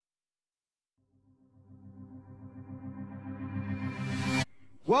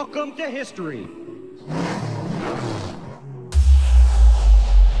Welcome to history.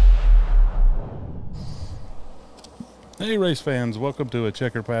 Hey, race fans. Welcome to a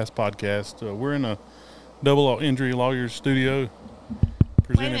Checkered Pass podcast. We're in a double injury lawyers studio.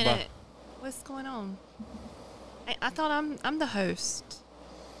 Wait a minute. What's going on? I thought I'm the host.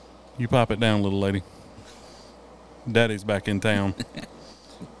 You pop it down, little lady. Daddy's back in town.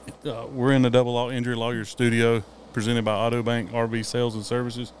 We're in the double injury lawyers studio presented by Autobank RV Sales and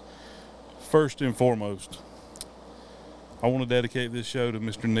Services. First and foremost, I want to dedicate this show to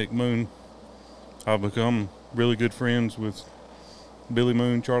Mr. Nick Moon. I've become really good friends with Billy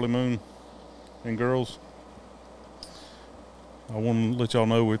Moon, Charlie Moon, and girls. I want to let y'all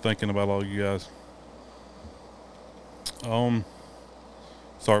know we're thinking about all you guys.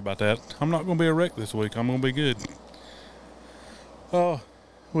 Sorry about that. I'm not going to be a wreck this week. I'm going to be good.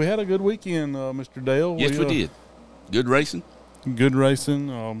 We had a good weekend, Mr. Dale. Yes, we did. Good racing. Good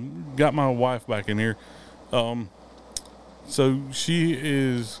racing. Got my wife back in here. So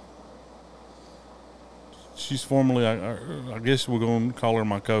she's formerly, I guess we're going to call her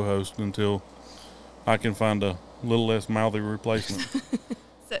my co-host until I can find a little less mouthy replacement.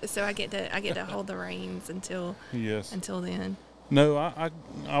 So I get to hold the reins until then. No,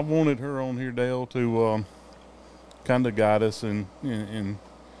 I wanted her on here, Dale, to kind of guide us and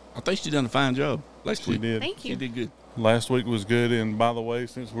I think she done a fine job last week. She did. Thank you. She did good. Last week was good, and by the way,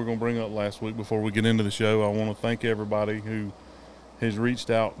 since we're going to bring up last week before we get into the show, I want to thank everybody who has reached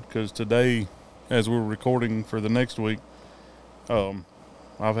out, because today, as we're recording for the next week, I've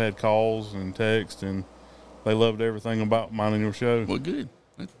had calls and texts, and they loved everything about mine and your show. Well, good.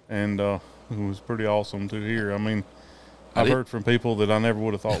 And it was pretty awesome to hear. I mean, I've heard from people that I never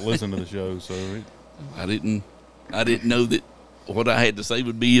would have thought listened to the show. So I didn't know that what I had to say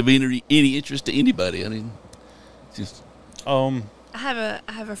would be of any interest to anybody. I didn't just. I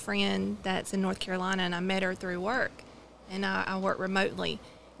have a friend that's in North Carolina, and I met her through work, and I work remotely.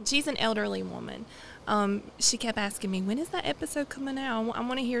 She's an elderly woman. She kept asking me, when is that episode coming out? I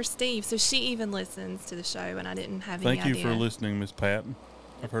want to hear Steve. So she even listens to the show, and I didn't have any idea. Thank you for listening, Miss Pat.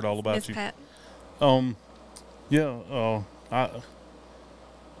 I've heard all about you. Miss Pat.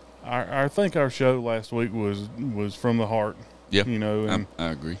 I think our show last week was from the heart. Yeah, you know, and I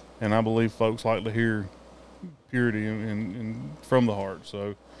agree. And I believe folks like to hear purity and from the heart.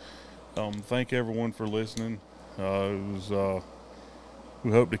 So, thank everyone for listening. We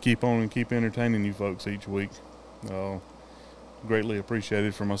hope to keep on and keep entertaining you folks each week. Greatly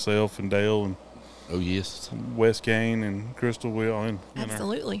appreciated for myself and Dale and Wes Kane and Crystal Will and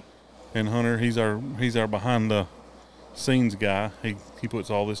absolutely. And Hunter. He's our behind the scenes guy. He puts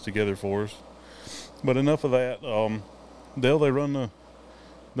all this together for us. But enough of that. Dale, they run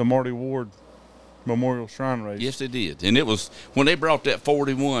the Marty Ward Memorial Shrine Race. Yes, they did. And it was when they brought that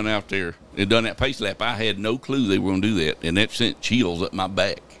 41 out there and done that pace lap, I had no clue they were going to do that, and that sent chills up my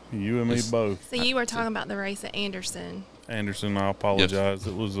back. You and me both. So you were talking about the race at Anderson. Anderson, I apologize. Yes.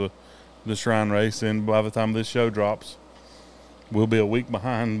 It was the Shrine Race, and by the time this show drops, we'll be a week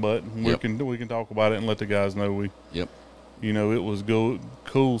behind, but we can talk about it and let the guys know it was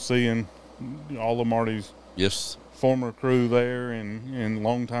cool seeing all of Marty's former crew there and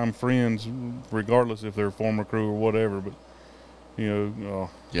longtime friends, regardless if they're former crew or whatever. But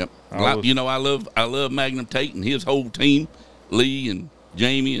I love Magnum Tate and his whole team, Lee and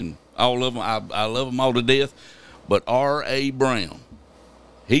Jamie and all of them. I love them all to death. But R.A. Brown,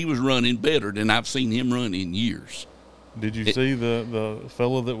 he was running better than I've seen him run in years. Did you see the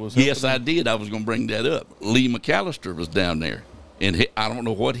fellow that was? Yes, I did. I was going to bring that up. Lee McAllister was down there, and I don't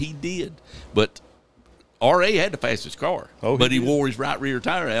know what he did, but R.A. had the fastest car. He wore his right rear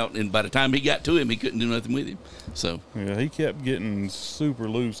tire out, and by the time he got to him, he couldn't do nothing with him. So yeah, he kept getting super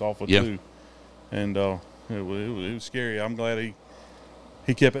loose off of two, and it was scary. I'm glad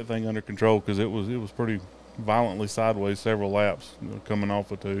he kept that thing under control, because it was pretty violently sideways several laps coming off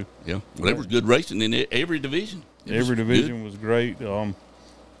of two. Yeah, well, that was good racing in every division. Every division was great.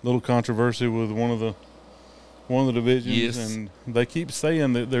 Little controversy with one of the divisions, and they keep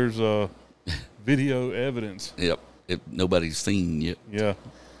saying that there's video evidence. Yep, nobody's seen yet. Yeah,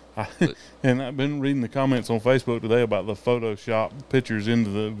 and I've been reading the comments on Facebook today about the Photoshop pictures into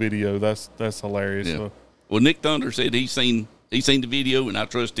the video. That's hilarious. Yeah. Well, Nick Thunder said he's seen the video, and I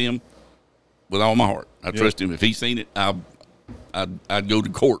trust him with all my heart. I trust him. If he's seen it, I'd go to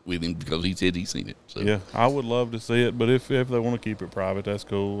court with him because he said he's seen it. So. Yeah, I would love to see it, but if they want to keep it private, that's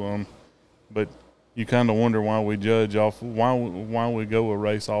cool. But you kind of wonder why we judge off why we go a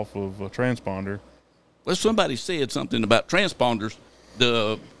race off of a transponder. Well, somebody said something about transponders,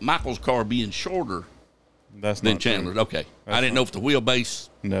 the Michael's car being shorter That's than not Chandler's. true. Okay. That's I didn't know if the wheelbase.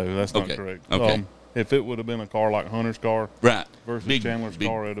 No, that's not Okay. correct. Okay. If it would have been a car like Hunter's car Right. versus Chandler's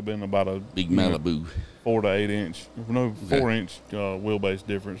car, it would have been about a big Malibu. 4 to 8 inch, 4-inch wheelbase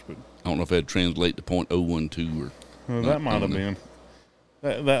difference. But I don't know if that'd translate to .012 or. that might have been.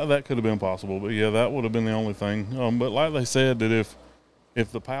 That could have been possible, but yeah, that would have been the only thing. But like they said, that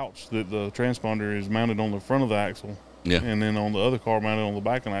if the pouch that the transponder is mounted on the front of the axle, and then on the other car mounted on the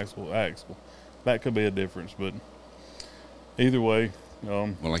back of the axle, that could be a difference. But either way,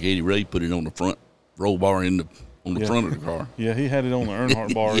 well, like Eddie Ray put it on the front roll bar on the front of the car. Yeah, he had it on the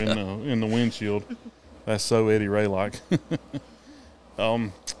Earnhardt bar in the windshield. That's so Eddie Ray like.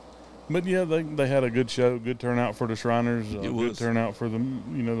 But yeah, they had a good show, good turnout for the Shriners, good turnout for the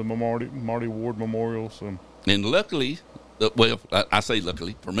the Marty Ward Memorial. So. And luckily, I say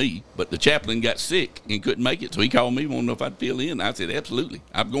luckily for me, but the chaplain got sick and couldn't make it, so he called me, wanted to know if I'd fill in. I said absolutely,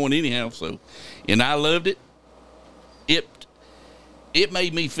 I'm going anyhow. So, and I loved it. It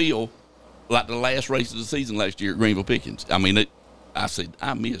made me feel like the last race of the season last year at Greenville Pickens. I mean, I said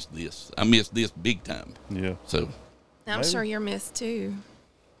I missed this. I missed this big time. Yeah. So. I'm sure you're missed too.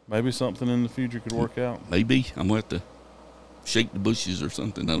 Maybe something in the future could work out. Maybe. I'm going to have to shake the bushes or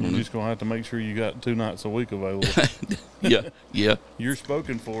something. I don't know. You're just going to have to make sure you got 2 nights a week available. Yeah. You're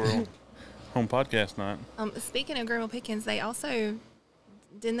spoken for on podcast night. Speaking of Greenville Pickens, they also,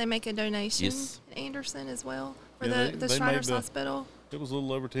 didn't they make a donation at Anderson as well for the Shriners Hospital? It was a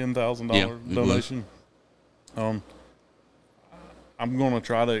little over $10,000 donation. I'm going to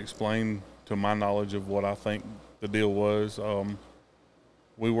try to explain to my knowledge of what I think the deal was.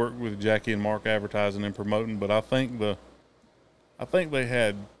 We worked with Jackie and Mark advertising and promoting, but I think they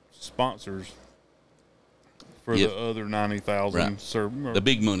had sponsors for the other 90,000. Right. The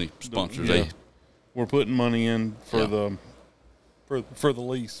big money sponsors. We're putting money in for the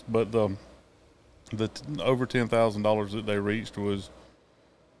lease, but the over $10,000 that they reached was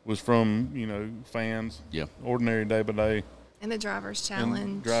from fans. Yeah. Ordinary day by day. And the driver's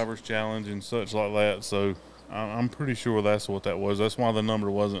challenge. And such like that. So I'm pretty sure that's what that was. That's why the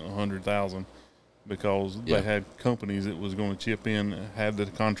number wasn't 100,000, because they had companies that was going to chip in had the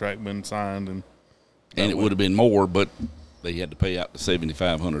contract been signed, and it would have been more, but they had to pay out the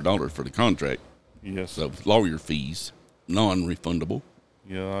 $7,500 for the contract. Yes. So lawyer fees, non-refundable.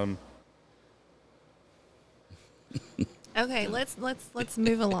 Yeah. Okay, let's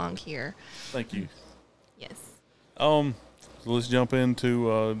move along here. Thank you. Yes. So let's jump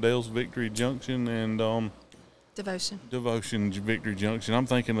into Dale's Victory Junction and Devotion Victory Junction. I'm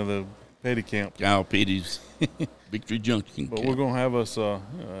thinking of the Petty Camp. Kyle Petty's Victory Junction. But we're gonna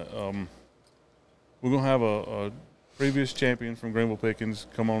have a previous champion from Greenville Pickens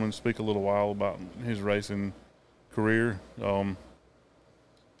come on and speak a little while about his racing career. I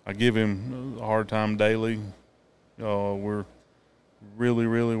give him a hard time daily. We're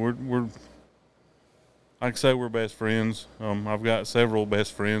I can say we're best friends. I've got several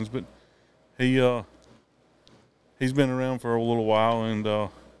best friends, but he's been around for a little while, and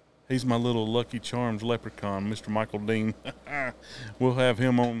he's my little Lucky Charms leprechaun, Mr. Michael Dean. We'll have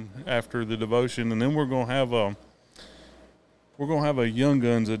him on after the devotion, and then we're gonna have a Young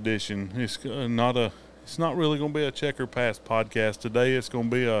Guns edition. It's not really gonna be a Checker Past podcast today. It's gonna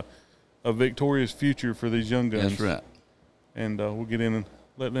be a victorious future for these Young Guns. That's right. And we'll get in and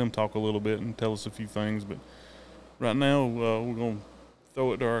let them talk a little bit and tell us a few things. But right now, we're going to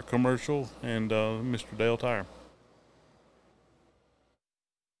throw it to our commercial and Mr. Dale Tire.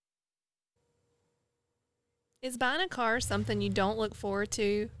 Is buying a car something you don't look forward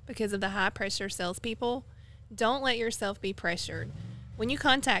to because of the high-pressure salespeople? Don't let yourself be pressured. When you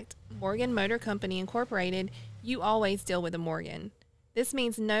contact Morgan Motor Company Incorporated, you always deal with a Morgan. This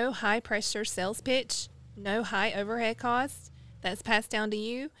means no high-pressure sales pitch, no high overhead costs that's passed down to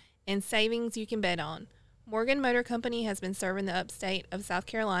you, and savings you can bet on. Morgan Motor Company has been serving the upstate of South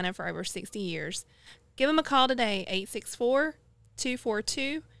Carolina for over 60 years. Give them a call today,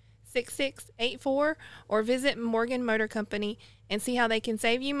 864-242-6684, or visit Morgan Motor Company and see how they can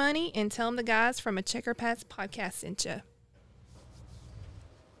save you money, and tell them the guys from a Checker Pass podcast sent you.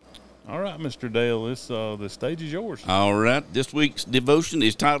 All right, Mr. Dale, the stage is yours. All right. This week's devotion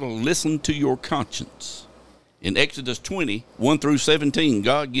is titled, Listen to Your Conscience. In Exodus 20, 1 through 17,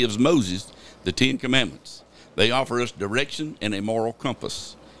 God gives Moses the 10 Commandments. They offer us direction and a moral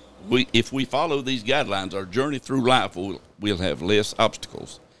compass. If we follow these guidelines, our journey through life will have less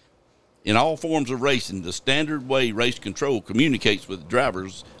obstacles. In all forms of racing, the standard way race control communicates with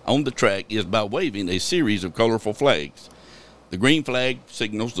drivers on the track is by waving a series of colorful flags. The green flag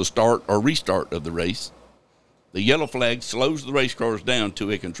signals the start or restart of the race. The yellow flag slows the race cars down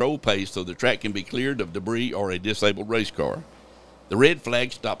to a controlled pace so the track can be cleared of debris or a disabled race car. The red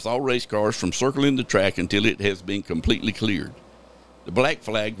flag stops all race cars from circling the track until it has been completely cleared. The black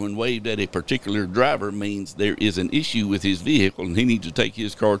flag, when waved at a particular driver, means there is an issue with his vehicle and he needs to take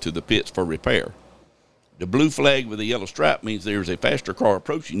his car to the pits for repair. The blue flag with a yellow stripe means there is a faster car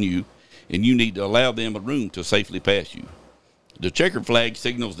approaching you and you need to allow them a room to safely pass you. The checkered flag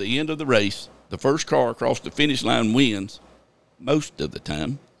signals the end of the race. The first car across the finish line wins most of the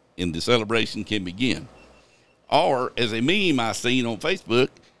time, and the celebration can begin. Or, as a meme I seen on Facebook,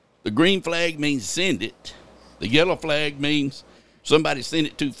 the green flag means send it. The yellow flag means somebody sent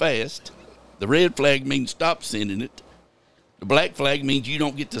it too fast. The red flag means stop sending it. The black flag means you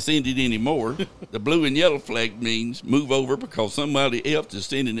don't get to send it anymore. The blue and yellow flag means move over because somebody else is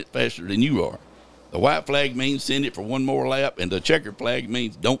sending it faster than you are. The white flag means send it for one more lap, and the checkered flag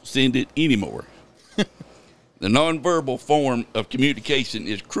means don't send it anymore. The nonverbal form of communication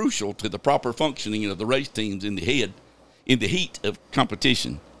is crucial to the proper functioning of the race teams in the heat of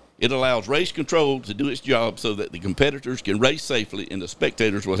competition. It allows race control to do its job so that the competitors can race safely and the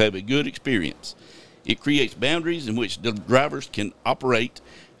spectators will have a good experience. It creates boundaries in which the drivers can operate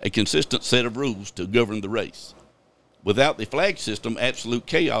a consistent set of rules to govern the race. Without the flag system, absolute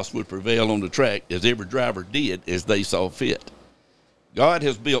chaos would prevail on the track as every driver did as they saw fit. God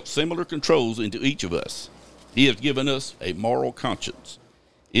has built similar controls into each of us. He has given us a moral conscience.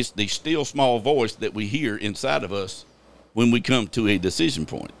 It's the still small voice that we hear inside of us when we come to a decision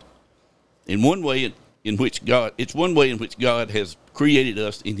point. It's one way in which God has created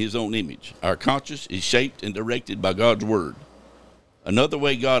us in his own image. Our conscience is shaped and directed by God's word. Another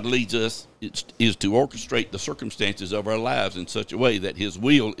way God leads us is to orchestrate the circumstances of our lives in such a way that his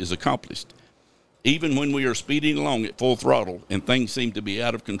will is accomplished. Even when we are speeding along at full throttle and things seem to be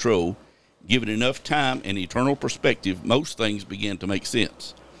out of control, given enough time and eternal perspective, most things begin to make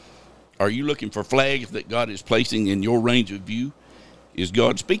sense. Are you looking for flags that God is placing in your range of view? Is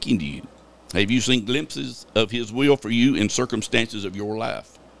God speaking to you? Have you seen glimpses of his will for you in circumstances of your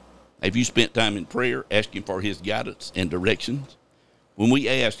life? Have you spent time in prayer asking for his guidance and directions? When we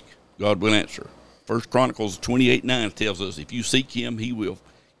ask, God will answer. 1 Chronicles 28:9 tells us, if you seek him, he will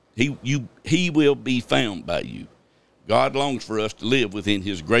be found by you. God longs for us to live within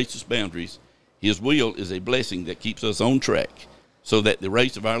his gracious boundaries. His will is a blessing that keeps us on track so that the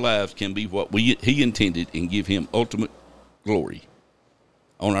race of our lives can be what he intended and give him ultimate glory.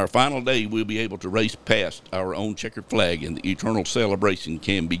 On our final day, we'll be able to race past our own checkered flag and the eternal celebration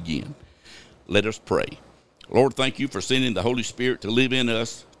can begin. Let us pray. Lord, thank you for sending the Holy Spirit to live in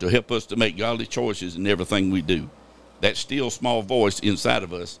us, to help us to make godly choices in everything we do. That still small voice inside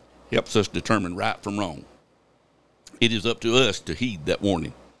of us helps us determine right from wrong. It is up to us to heed that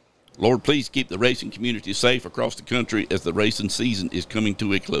warning. Lord, please keep the racing community safe across the country as the racing season is coming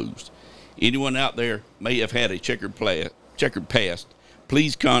to a close. Anyone out there may have had a checkered past.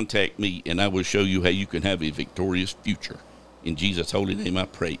 Please contact me, and I will show you how you can have a victorious future. In Jesus' holy name I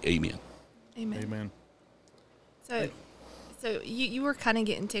pray, amen. Amen. Amen. So you were kind of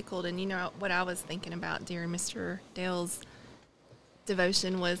getting tickled, and you know what I was thinking about during Mr. Dale's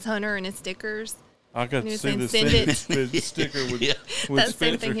devotion was Hunter and his stickers. I got to see the sticker with That's Spencer.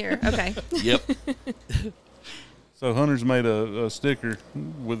 same thing here. Okay. Yep. So Hunter's made a sticker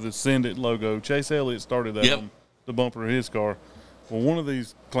with the Send It logo. Chase Elliott started that on the bumper of his car. Well, one of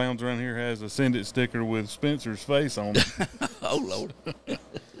these clowns around here has a Send It sticker with Spencer's face on it. Oh, Lord.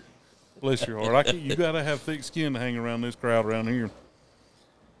 Bless your heart. You got to have thick skin to hang around this crowd around here.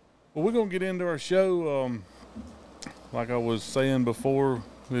 Well, we're going to get into our show. Like I was saying before,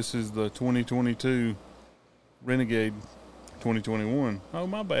 this is the 2022 Renegade 2021. Oh,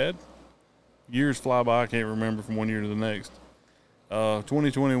 my bad. Years fly by. I can't remember from one year to the next.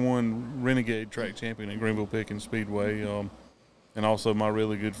 2021 Renegade track champion at Greenville Pickens Speedway. And also my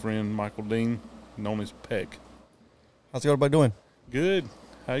really good friend, Michael Dean, known as Peck. How's everybody doing? Good.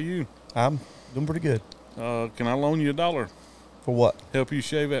 How you? I'm doing pretty good. Can I loan you $1? For what? Help you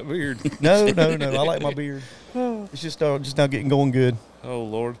shave that beard. No. I like my beard. It's just now getting going good. Oh,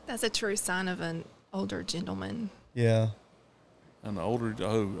 Lord. That's a true sign of an older gentleman. Yeah. An older,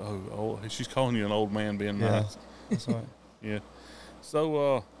 she's calling you an old man being nice. That's right. Yeah.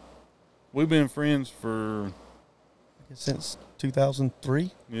 So, we've been friends for... Since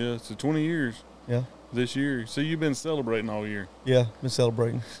 2003. Yeah, so 20 years. Yeah. This year. So you've been celebrating all year. Yeah, been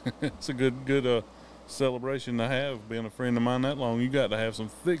celebrating. It's a good celebration to have. Being a friend of mine that long, you got to have some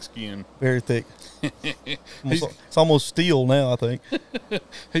thick skin. Very thick. It's almost steel now, I think.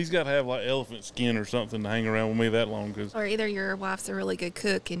 He's got to have like elephant skin or something to hang around with me that long. Or either your wife's a really good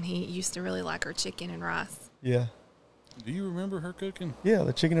cook and he used to really like her chicken and rice. Yeah. Do you remember her cooking? Yeah,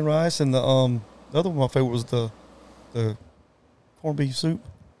 the chicken and rice, and the other one my favorite was the corned beef soup.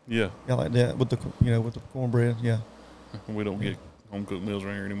 Yeah. Yeah, like that with the with the cornbread. Yeah. We don't get home cooked meals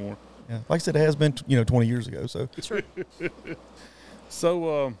around here anymore. Yeah. Like I said, it has been 20 years ago. So. True.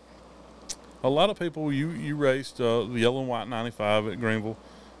 So, a lot of people, you raced the yellow and white 95 at Greenville.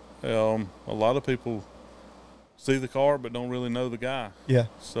 A lot of people see the car but don't really know the guy. Yeah.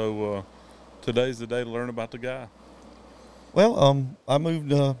 So, today's the day to learn about the guy. Well, I moved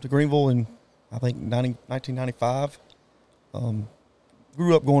to Greenville in, I think, 1995.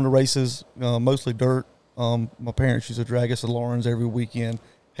 Grew up going to races, mostly dirt. My parents used to drag us to Lawrence every weekend.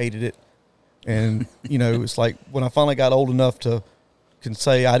 Hated it. And, it's like when I finally got old enough to can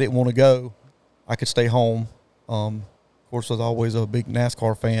say I didn't want to go, I could stay home. Of course, I was always a big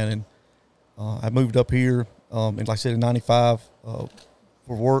NASCAR fan. And I moved up here, and like I said, in 95 for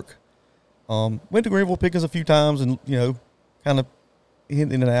work. Went to Greenville Pickens a few times and, kind of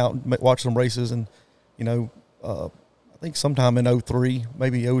in and out, and watch some races. And, I think sometime in 03,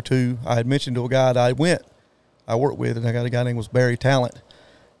 maybe 02, I had mentioned to a guy that I worked with, and I got a guy named was Barry Talent.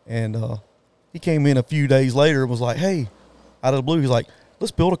 And he came in a few days later and was like, hey, out of the blue, he's like,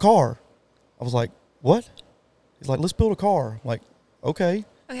 let's build a car. I was like, what? He's like, let's build a car. I'm like, okay.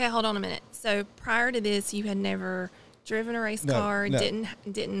 Okay, hold on a minute. So prior to this, you had never driven a race car, no.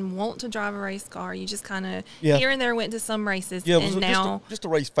 didn't want to drive a race car. You just kind of Yeah. here and there went to some races, Yeah, and now just a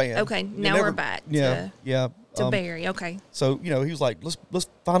race fan. okay, now we're back Yeah, yeah. to Barry. Okay, So he was like, let's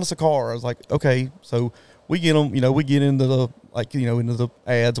find us a car. I was like, okay. So we get them. We get into the into the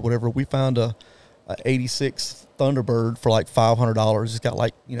ads or whatever. We found a '86 Thunderbird for like $500. It's got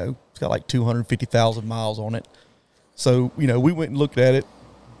like 250,000 miles on it. So we went and looked at it.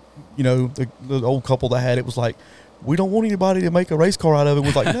 The old couple that had it was like, we don't want anybody to make a race car out of it.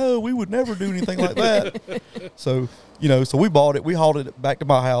 We're like, no, we would never do anything like that. So so we bought it. We hauled it back to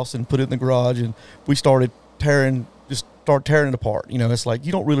my house and put it in the garage, and we started tearing it apart. It's like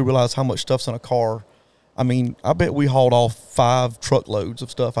you don't really realize how much stuff's in a car. I mean, I bet we hauled off 5 truckloads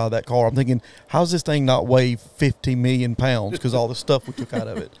of stuff out of that car. I'm thinking, how's this thing not weigh 50 million pounds because all the stuff we took out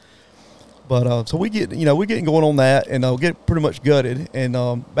of it? But so we getting going on that, and get pretty much gutted. And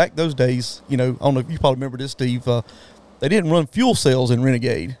back those days, I don't know if you probably remember this, Steve. They didn't run fuel cells in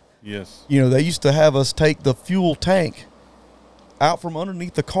Renegade. Yes. They used to have us take the fuel tank out from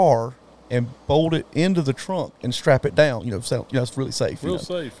underneath the car and bolt it into the trunk and strap it down. So it's really safe. Real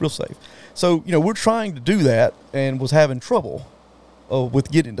safe. So we're trying to do that and was having trouble with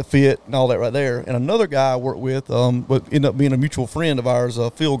getting to fit and all that right there. And another guy I worked with, but ended up being a mutual friend of ours,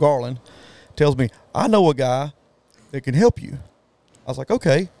 Phil Garland, tells me, I know a guy that can help you. I was like,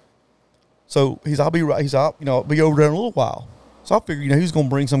 okay. So I'll be right. I'll be over there in a little while. So I figured, he's going to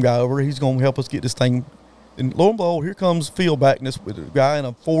bring some guy over. He's going to help us get this thing. And lo and behold, here comes Phil back with a guy in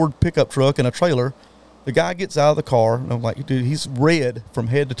a Ford pickup truck and a trailer. The guy gets out of the car, and I'm like, dude, he's red from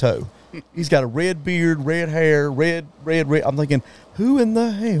head to toe. He's got a red beard, red hair, red. I'm thinking, who in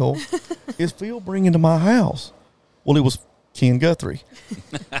the hell is Phil bringing to my house? Well, it was Ken Guthrie.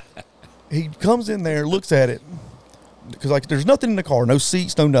 He comes in there, looks at it, because there's nothing in the car, no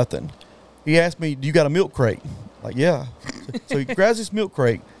seats, no nothing. He asked me, do you got a milk crate? Like, yeah. So he grabs this milk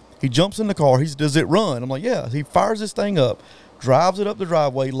crate. He jumps in the car. He says, does it run? I'm like, yeah. He fires this thing up, drives it up the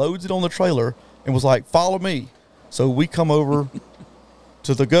driveway, loads it on the trailer, and was like, follow me. So we come over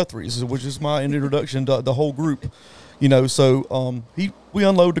to the Guthries, which is my introduction to the whole group. So we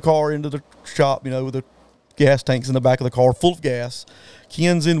unload the car into the shop, with the gas tanks in the back of the car full of gas.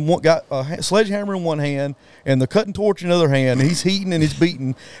 Ken's got a sledgehammer in one hand and the cutting torch in the other hand. And he's heating and he's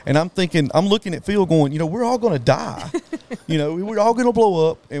beating. And I'm looking at Phil going, we're all going to die. We're all going to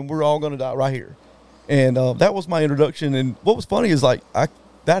blow up and we're all going to die right here. And that was my introduction. And what was funny is that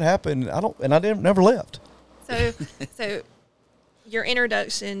happened. I never left. So your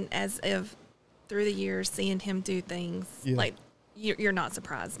introduction as of through the years, seeing him do things like you're not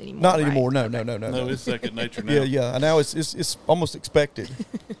surprised anymore. Not anymore. Right? No. No, it's second nature now. Yeah. And now it's almost expected.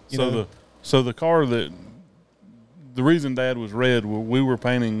 So the car the reason Dad was red, we were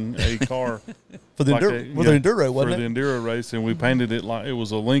painting a car for the Enduro, wasn't it? For the Enduro race, and we painted it like it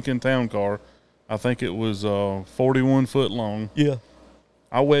was a Lincoln Town car. I think it was 41 foot long. Yeah.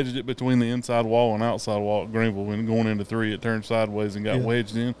 I wedged it between the inside wall and outside wall at Greenville. When going into 3, it turned sideways and got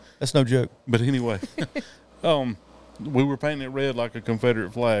wedged in. That's no joke. But anyway, we were painting it red like a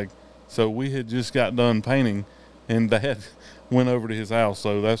Confederate flag. So we had just got done painting, and Dad went over to his house.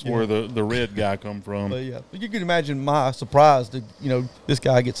 So that's where the red guy come from. But but you can imagine my surprise that this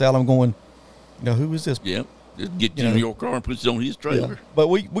guy gets out. I'm going, who is this? Yep. Just get in your car and puts it on his trailer. Yeah. But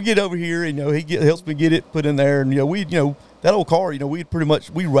we get over here, and he helps me get it put in there, and that old car,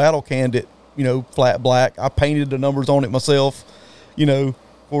 we rattle canned it, flat black. I painted the numbers on it myself, Of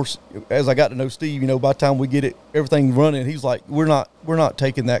course, as I got to know Steve, by the time we get it everything running, he's like, we're not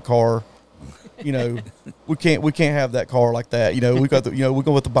taking that car. We can't have that car like that. We got we're going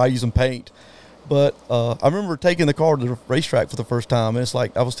to have to buy you some paint. But I remember taking the car to the racetrack for the first time, and it's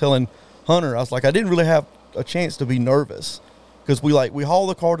like I was telling Hunter, I was like, I didn't really have a chance to be nervous because we haul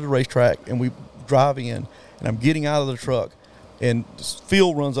the car to the racetrack and we drive in, and I'm getting out of the truck, and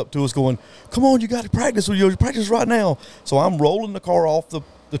Phil runs up to us going, "Come on, you got to practice. You practice right now." So I'm rolling the car off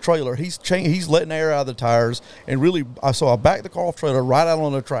the trailer. He's letting air out of the tires, and really, so I backed the car off trailer right out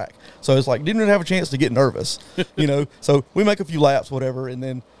on the track. So it's like didn't even have a chance to get nervous, So we make a few laps, whatever, and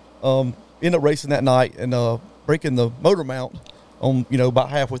then end up racing that night and breaking the motor mount on about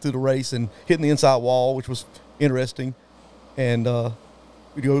halfway through the race and hitting the inside wall, which was interesting. And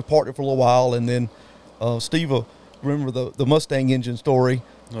we parked it for a little while, and then Steve, remember the Mustang engine story?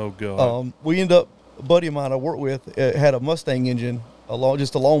 Oh God! We end up, a buddy of mine I worked with had a Mustang engine,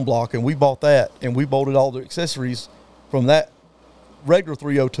 just a long block, and we bought that, and we bolted all the accessories from that regular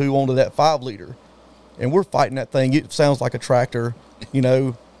 302 onto that 5-liter, and we're fighting that thing. It sounds like a tractor,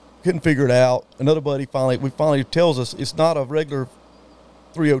 couldn't figure it out. Another buddy finally tells us it's not a regular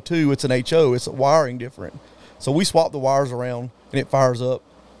 302, it's an HO, it's a wiring different. So we swap the wires around and it fires up.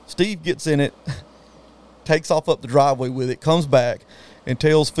 Steve gets in it, takes off up the driveway with it, comes back and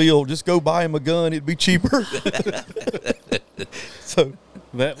tells Phil, just go buy him a gun, it'd be cheaper. So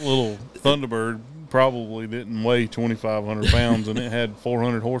that little Thunderbird probably didn't weigh 2,500 pounds, and it had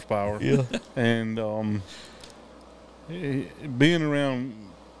 400 horsepower. Yeah. And being around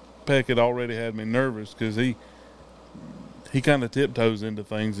Peck had already had me nervous because he kind of tiptoes into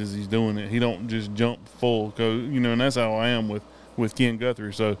things as he's doing it. He don't just jump full, cause and that's how I am with Ken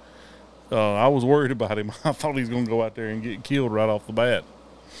Guthrie. So I was worried about him. I thought he was going to go out there and get killed right off the bat.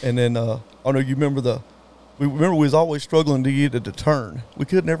 And then I know you remember we was always struggling to get it to turn. We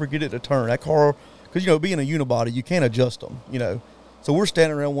could never get it to turn. That car, because being a unibody, you can't adjust them. So we're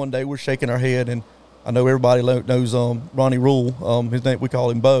standing around one day, we're shaking our head, and I know everybody knows Ronnie Rule. His name, we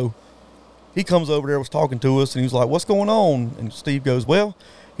call him Bo. He comes over there, was talking to us, and he was like, "What's going on?" And Steve goes, "Well,"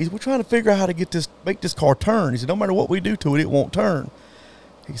 we're trying to figure out how to make this car turn. He said, "No matter what we do to it, it won't turn."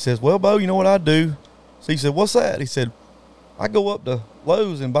 He says, "Well, Bo, you know what I do?" So he said, "What's that?" He said, "I go up to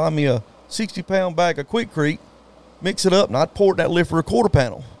Lowe's and buy me a 60-pound bag of Quikrete, mix it up, and I'd pour it in that lift for a quarter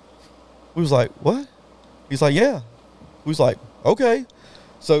panel." We was like, "What?" He's like, "Yeah." We was like, "Okay."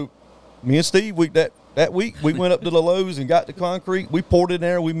 So me and Steve, that week, we went up to the Lowe's and got the concrete. We poured it in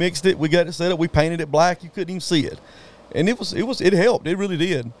there. We mixed it. We got it set up. We painted it black. You couldn't even see it. And it helped. It really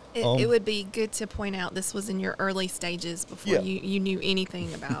did. It would be good to point out this was in your early stages before you knew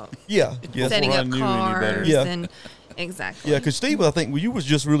anything about setting up cars. And exactly. Yeah, because Steve, I think you was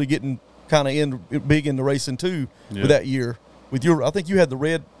just really getting kind of big into racing too with that year. I think you had the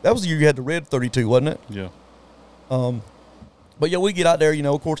red. That was the year you had the red 32, wasn't it? Yeah. But we get out there,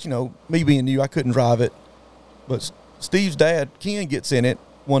 of course, me being new, I couldn't drive it. But Steve's dad, Ken, gets in it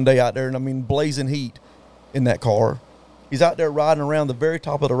one day out there, and blazing heat in that car. He's out there riding around the very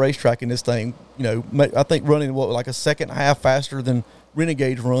top of the racetrack in this thing, I think running like a second and a half faster than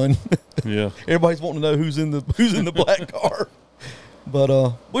Renegade's run. Yeah. Everybody's wanting to know who's in the black car.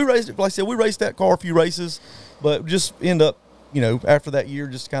 But we raced it, like I said, we raced that car a few races, but just end up, after that year,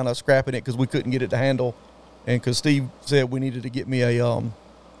 just kind of scrapping it because we couldn't get it to handle. And because Steve said we needed to get me a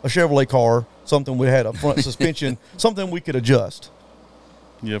Chevrolet car, something we had a front suspension, something we could adjust.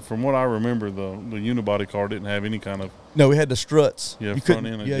 Yeah, from what I remember, the unibody car didn't have any kind of... No, it had the struts. Yeah, front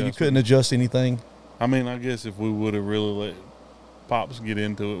end adjustment. Yeah, you couldn't adjust anything. I guess if we would have really let Pops get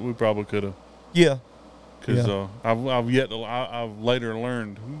into it, we probably could have. Yeah. Because I've later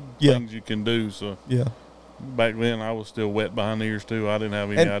learned things you can do, so... Yeah. Back then, I was still wet behind the ears, too. I didn't have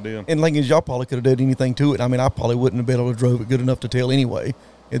any idea. And like y'all probably could have done anything to it. I probably wouldn't have been able to drove it good enough to tell anyway.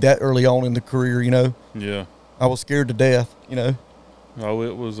 That early on in the career, Yeah. I was scared to death, Oh,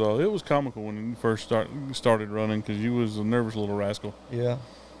 it was comical when you first started running because you was a nervous little rascal. Yeah.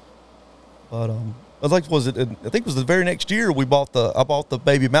 But I think it was the very next year I bought the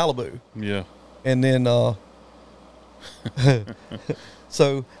baby Malibu. Yeah. And then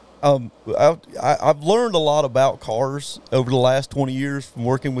so. I've learned a lot about cars over the last 20 years from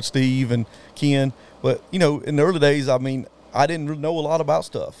working with Steve and Ken. But, in the early days, I didn't know a lot about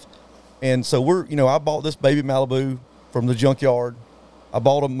stuff. And so I bought this baby Malibu from the junkyard. I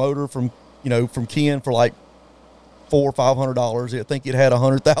bought a motor from Ken for like $400-500. I think it had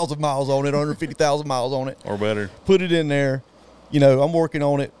 100,000 miles on it, 150,000 miles on it, or better. Put it in there. I'm working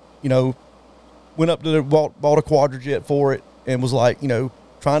on it. Went up to bought a Quadrajet for it, and was like,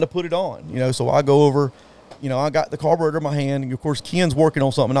 trying to put it on. So I go over. I got the carburetor in my hand, and of course Ken's working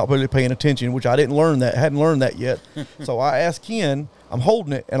on something, not really paying attention, which I hadn't learned that yet. So I asked Ken, I'm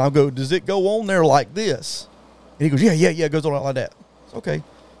holding it, and I go, does it go on there like this? And he goes, yeah, it goes on like that. Okay.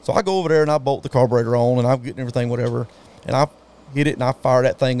 So I go over there and I bolt the carburetor on, and I'm getting everything, whatever, and I hit it and I fire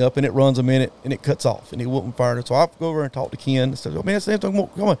that thing up, and it runs a minute and it cuts off and it wouldn't fire it. So I go over and talk to Ken and said, oh man, come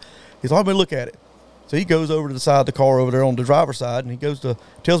on. He's like, let me look at it. So he goes over to the side of the car over there on the driver's side, and he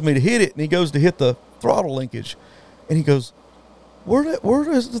tells me to hit it, and he goes to hit the throttle linkage, and he goes,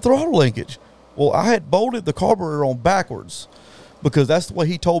 where is the throttle linkage? Well, I had bolted the carburetor on backwards because that's the way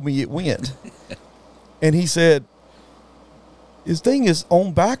he told me it went. And he said, his thing is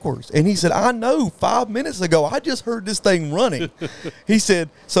on backwards. And he said, I know, 5 minutes ago, I just heard this thing running. He said,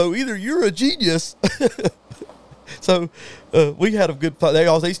 so either you're a genius. So we had a good fight.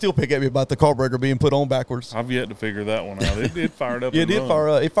 They still pick at me about the carburetor being put on backwards. I've yet to figure that one out. It fired up. Yeah,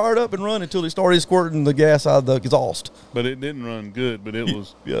 it fired up and run until it started squirting the gas out of the exhaust. But it didn't run good. But it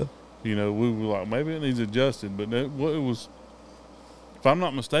was, yeah. We were like, maybe it needs adjusted. But it was, if I'm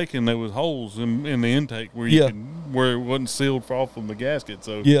not mistaken, there was holes in the intake where where it wasn't sealed off from the gasket.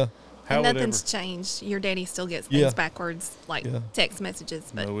 So yeah. And nothing's changed. Your daddy still gets things backwards, like text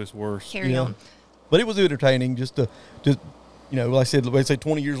messages. But no, it's worse. Carry on. But it was entertaining like I said,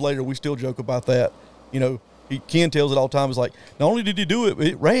 20 years later, we still joke about that. Ken tells it all the time. It's like, not only did he do it,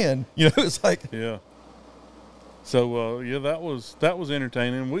 it ran. It's like. Yeah. So, that was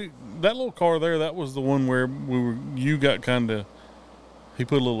entertaining. That little car there, that was the one where you got he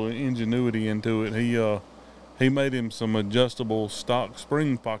put a little ingenuity into it. He made him some adjustable stock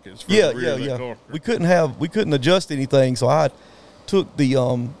spring pockets for the rear of that car. We couldn't adjust anything, so I took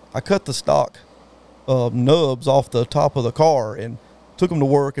I cut the stock nubs off the top of the car and took them to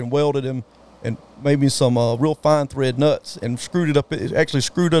work and welded them and made me some real fine thread nuts and screwed it up. It actually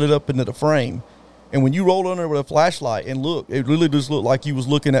screwed it up into the frame. And when you roll under with a flashlight and look, it really just looked like you was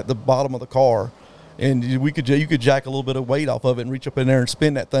looking at the bottom of the car. And you could jack a little bit of weight off of it and reach up in there and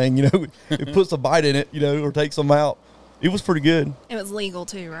spin that thing. It puts a bite in it, or takes some out. It was pretty good. It was legal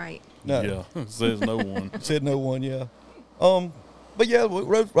too, right? No. Yeah, it says no one. It said no one, yeah. But yeah,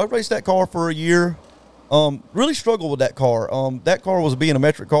 I raced that car for a year. Really struggled with that car. That car was being a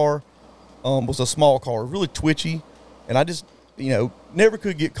metric car. Was a small car, really twitchy, and I just never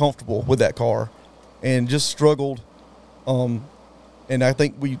could get comfortable with that car, and just struggled. And I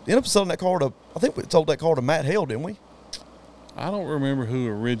think we ended up selling that car we sold that car to Matt Hale, didn't we? I don't remember who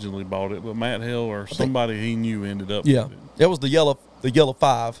originally bought it, but Matt Hale or somebody he knew ended up. Yeah, with it. That was the yellow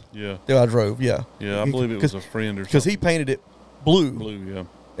 5. Yeah, that I drove. Yeah, yeah, I believe it was a friend or something. Because he painted it blue. Blue, yeah.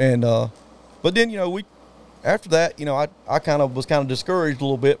 And but then after that, I was kind of discouraged a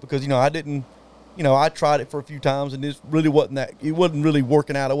little bit because I didn't, I tried it for a few times and it wasn't really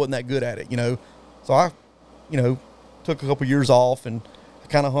working out. I wasn't that good at it, So I, took a couple years off and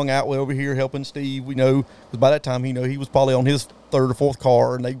kind of hung out over here helping Steve. Because by that time, he was probably on his 3rd or 4th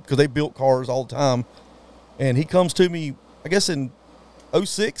car, and because they built cars all the time. And he comes to me, I guess in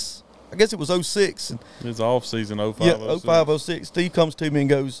 06. I guess it was 06. It's off season 05. Yeah, 05, 06. Steve comes to me and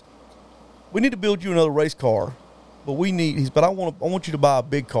goes, we need to build you another race car, but I want you to buy a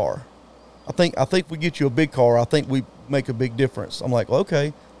big car. I think if we get you a big car, I think we make a big difference. I'm like, well,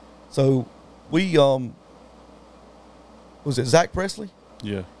 okay. So we was it Zach Presley?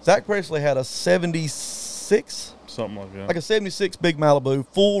 Yeah. Zach Presley had a 76, something like that. Like a 76 big Malibu,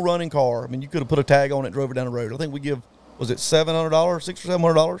 full running car. I mean, you could have put a tag on it and drove it down the road. I think we was it $700, $600 or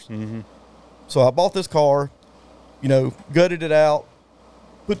 $700? Mm-hmm. So I bought this car, gutted it out,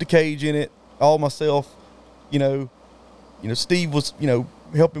 put the cage in it, all myself. Steve was,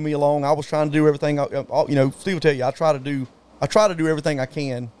 helping me along. I was trying to do everything. Steve will tell you, I try to do everything I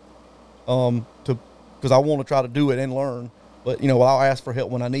can, because I want to try to do it and learn. But I'll ask for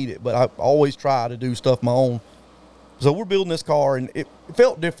help when I need it. But I always try to do stuff my own. So we're building this car, and it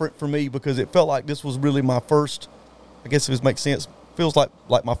felt different for me because it felt like this was really my first. I guess if this makes sense, feels like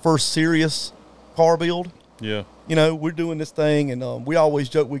my first serious car build. Yeah. We're doing this thing, and we always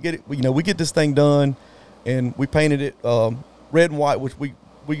joke we get it. We get this thing done, and we painted it red and white, which we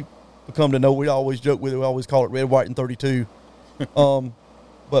come to know. We always joke with it. We always call it red, white, and 32.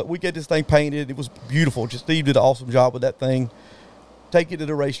 But we get this thing painted. It was beautiful. Steve did an awesome job with that thing. Take it to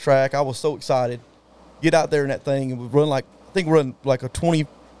the racetrack. I was so excited. Get out there in that thing, and we run like a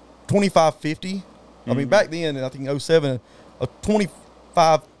 2550. I mean, back then, I think in 07, a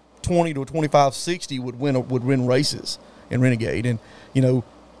 25 20 to 25, 60 would win races in Renegade. And, you know,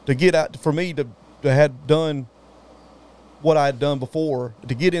 to get out, for me to have done what I had done before,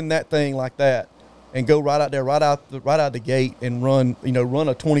 to get in that thing like that and go right out there, right out the gate and run a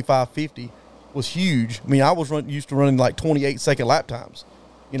 25-50 was huge. I mean, I was used to running like 28-second lap times,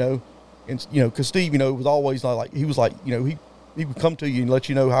 you know, and, you know, because Steve, you know, was always like, he was like, you know, he would come to you and let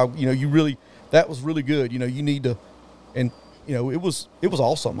you know how, you know, you really, that was really good. You know, you need to, and, you know, it was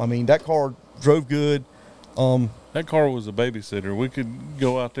awesome. I mean, that car drove good. That car was a babysitter. We could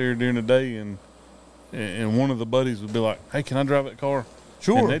go out there during the day and one of the buddies would be like, hey, can I drive that car?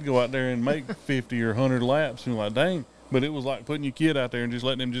 Sure. And they'd go out there and make 50 or 100 laps. And you're like, dang. But it was like putting your kid out there and just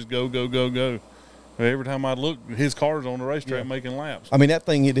letting him just go. Every time I'd look, his car's on the racetrack making laps. I mean, that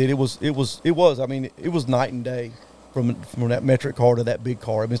thing it was. I mean, it was night and day from that metric car to that big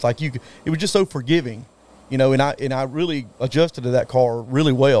car. I mean, it's like it was just so forgiving, you know. And I really adjusted to that car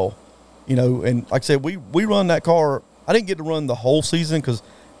really well, you know. And like I said, we run that car. I didn't get to run the whole season because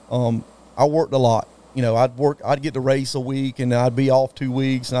I worked a lot. You know, I'd get to race a week and I'd be off 2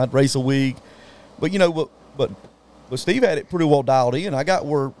 weeks and I'd race a week. But, you know, but Steve had it pretty well dialed in. I got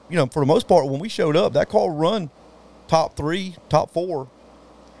where, you know, for the most part, when we showed up, that car run top 3, top 4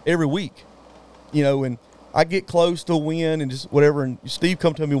 every week, you know, and I get close to a win and just whatever. And Steve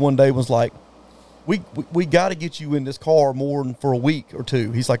come to me one day and was like, we got to get you in this car more than for a week or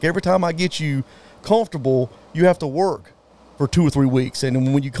two. He's like, every time I get you comfortable, you have to work for 2 or 3 weeks,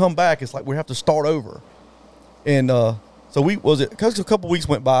 and when you come back, it's like we have to start over. And so because a couple weeks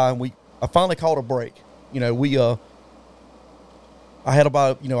went by, and I finally caught a break. You know, I had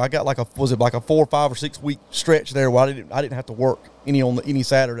about, you know, I got like a 4 or 5 or 6 week stretch there where I didn't have to work any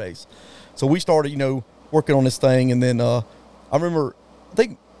Saturdays. So we started, you know, working on this thing, and then I remember, I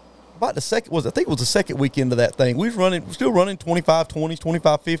think it was the second weekend of that thing. We were still running 25-20s,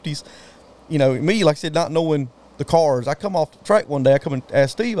 25-50s. You know, me, like I said, not knowing the cars. I come off the track one day. I come and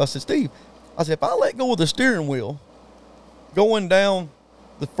ask Steve. I said, Steve, if I let go of the steering wheel going down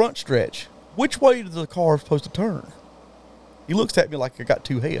the front stretch, which way is the car supposed to turn? He looks at me like I got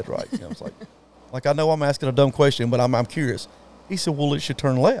 2 heads, right? You know, it's like I know I'm asking a dumb question, but I'm curious. He said, well, it should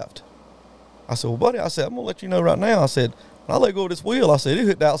turn left. I said, well, buddy, I'm going to let you know right now. I said, when I let go of this wheel, I said, it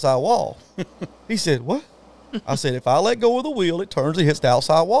hit the outside wall. He said, what? I said, if I let go of the wheel, it turns and hits the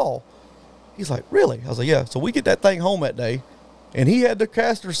outside wall. He's like, really? I was like, yeah. So we get that thing home that day, and he had the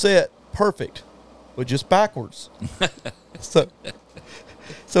caster set perfect, but just backwards.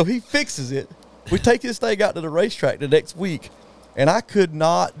 So he fixes it. We take this thing out to the racetrack the next week, and I could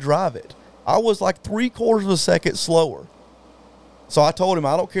not drive it. I was like 3/4 of a second slower. So I told him,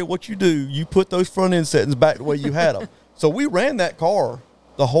 I don't care what you do, you put those front end settings back the way you had them. So we ran that car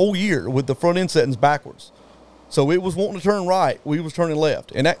the whole year with the front end settings backwards. So it was wanting to turn right, we was turning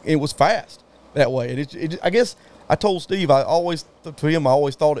left, and it was fast that way. And I guess I told Steve, I always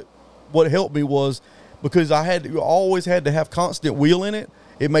thought what helped me was because I always had to have constant wheel in it.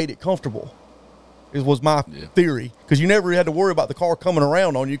 It made it comfortable. It was my theory, because you never had to worry about the car coming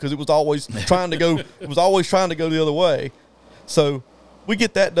around on you because it was always trying to go. It was always trying to go the other way. So we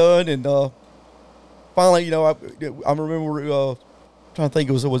get that done, and finally, you know, I remember trying to think.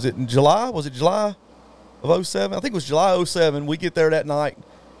 Was it in July? Was it July of 07? I think it was July 07. We get there that night,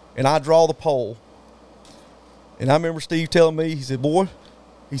 and I draw the pole. And I remember Steve telling me, he said, boy,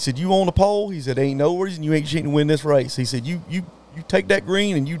 he said, you on the pole? He said, ain't no reason you ain't cheating to win this race. He said, you take that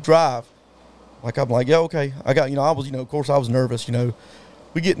green and you drive. I'm like, yeah, okay. I got, you know, of course I was nervous, you know.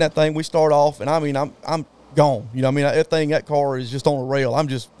 We get in that thing, we start off, and I mean, I'm gone. You know, I mean, that car is just on a rail. I'm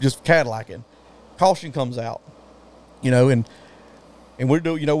just Cadillacing. Caution comes out, you know, and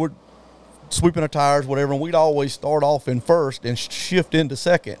we're sweeping our tires, whatever, and we'd always start off in first and shift into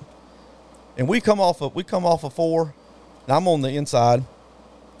second. And we come off a 4, and I'm on the inside,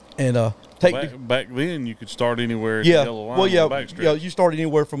 and back then you could start anywhere at the yellow line. Well, yeah, on the backstretch. yeah, you started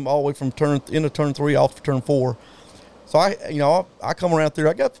anywhere from all the way from turn 3 off to turn 4. So I come around through.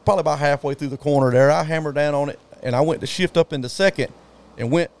 I got probably about halfway through the corner there. I hammered down on it, and I went to shift up into second,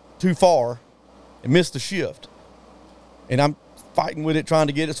 and went too far, and missed the shift. And I'm fighting with it, trying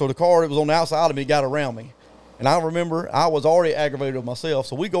to get it. So the car that was on the outside of me got around me. And I remember I was already aggravated with myself.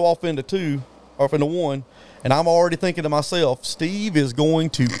 So we go off into 1, and I'm already thinking to myself, Steve is going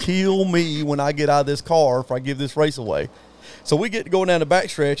to kill me when I get out of this car if I give this race away. So we get to going down the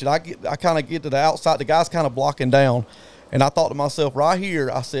backstretch, and I kind of get to the outside. The guy's kind of blocking down. And I thought to myself right here,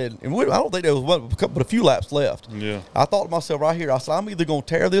 I said, and I don't think there was one, but a few laps left. Yeah. I thought to myself right here, I said, I'm either going to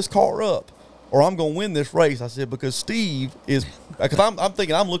tear this car up or I'm going to win this race. I said, because Steve is, because I'm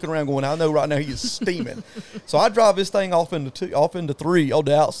thinking, I'm looking around going, I know right now he is steaming. So I drive this thing off into 3 on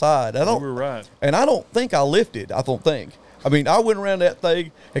the outside. You were right. And I don't think I lifted. I don't think. I mean, I went around that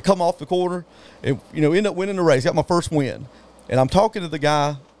thing and come off the corner and, end up winning the race. Got my first win. And I'm talking to the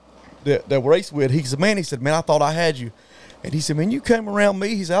guy that raced with. He said, man, I thought I had you. And he said, man, you came around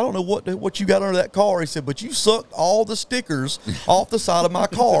me. He said, I don't know what you got under that car. He said, but you sucked all the stickers off the side of my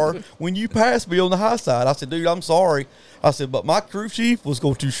car when you passed me on the high side. I said, dude, I'm sorry. I said, but my crew chief was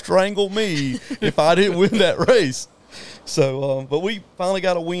going to strangle me if I didn't win that race. So, but we finally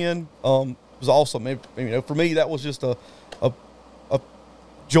got a win. It was awesome. For me, that was just a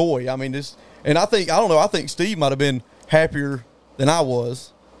joy. I mean, and I think Steve might have been happier than I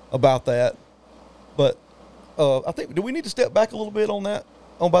was about that. But I think, do we need to step back a little bit on that,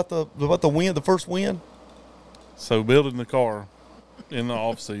 about the win, the first win? So building the car in the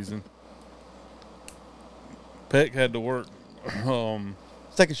off season, Peck had to work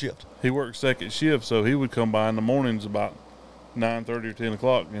second shift. He worked second shift, so he would come by in the mornings about 9:30 or 10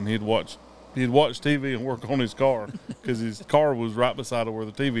 o'clock, and he'd watch TV and work on his car because his car was right beside where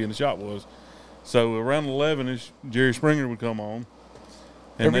the TV in the shop was. So around 11ish, Jerry Springer would come on.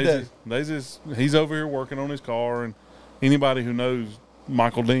 And Every day. He's over here working on his car, and anybody who knows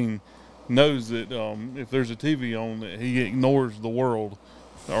Michael Dean knows that if there's a TV on, that he ignores the world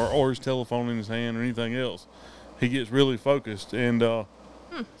or his telephone in his hand or anything else. He gets really focused. And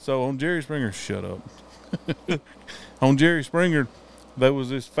so on Jerry Springer, shut up. On Jerry Springer, there was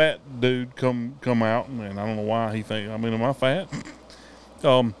this fat dude come out, and I don't know why he think, am I fat?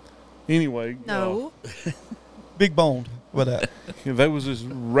 Anyway. No. Big boned with that. There was this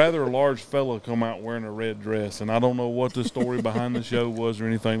rather large fella come out wearing a red dress, and I don't know what the story behind the show was or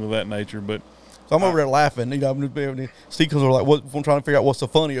anything of that nature, but so I'm over there laughing. I'm just being Steve comes over like, I'm trying to figure out what's so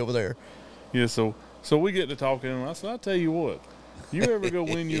funny over there. Yeah, so we get to talking, and I said, I'll tell you what, you ever go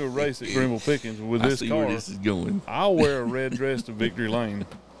win you a race at Greenville Pickens with this car, where this is going. I'll wear a red dress to Victory Lane.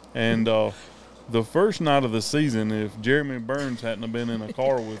 And the first night of the season, if Jeremy Burns hadn't have been in a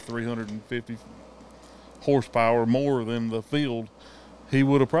car with 350 horsepower more than the field, he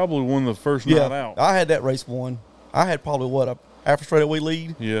would have probably won the first night out. I had that race won. I had probably a half a straightaway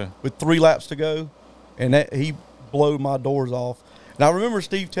lead. Yeah. With 3 laps to go, and he blew my doors off. And I remember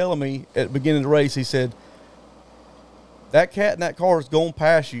Steve telling me at the beginning of the race, he said, that cat in that car is going to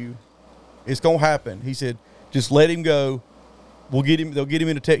pass you. It's going to happen. He said, just let him go. They'll get him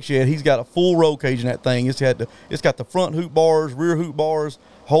in the tech shed. He's got a full roll cage in that thing. It's got the front hoop bars, rear hoop bars,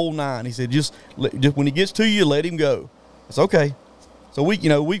 whole 9. He said, just when he gets to you, let him go. It's okay. So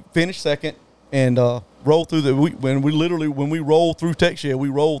we finished second and rolled through when we rolled through tech shed, we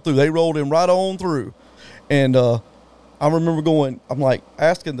rolled through. They rolled him right on through. And I remember I'm like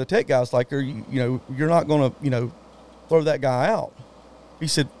asking the tech guys, like, you're not going to, throw that guy out. He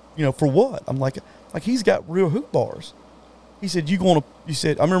said, for what? I'm like he's got real hoop bars. He said,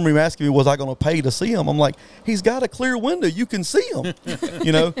 I remember him asking me, was I going to pay to see him? I'm like, he's got a clear window. You can see him,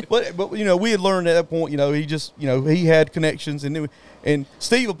 but we had learned at that point, he just, he had connections and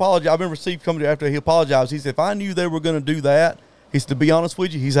Steve apologized. I remember Steve coming to after he apologized. He said, if I knew they were going to do that, he said, to be honest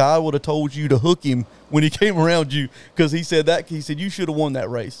with you, he said, I would have told you to hook him when he came around you. Cause he said you should have won that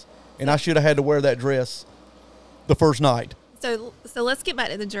race. And I should have had to wear that dress the first night. So let's get back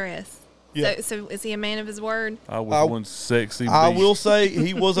to the dress. Yeah. So is he a man of his word? I was one sexy beast. I will say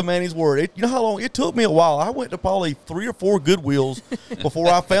he was a man of his word. You know how long it took me? A while. I went to probably 3 or 4 Goodwills before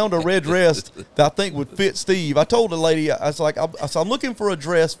I found a red dress that I think would fit Steve. I told the lady, I was like, I'm looking for a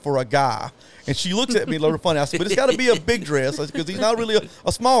dress for a guy. And she looks at me a little funny. I said, but it's got to be a big dress because he's not really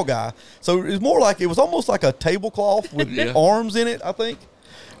a small guy. So it was almost like a tablecloth with arms in it, I think.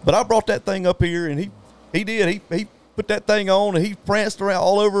 But I brought that thing up here, and he did. He put that thing on, and he pranced around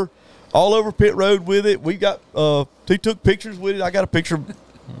all over pit road with it. We got he took pictures with it. I got a picture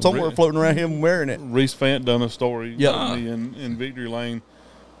somewhere floating around him wearing it. Reese Fant done a story with me in Victory Lane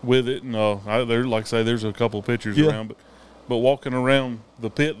with it, and like I say, there's a couple of pictures around. But walking around the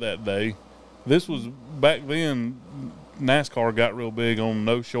pit that day, this was back then. NASCAR got real big on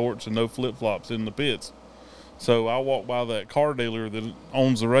no shorts and no flip flops in the pits. So I walked by that car dealer that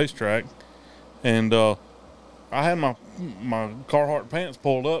owns the racetrack, and I had my Carhartt pants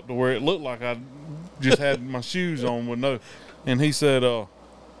pulled up to where it looked like I just had my shoes on with no. And he said,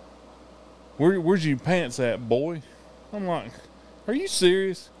 "Where's your pants at, boy?" I'm like, "Are you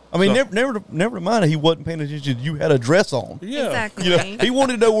serious?" I mean, never mind. He wasn't paying attention. You had a dress on. Yeah, exactly. He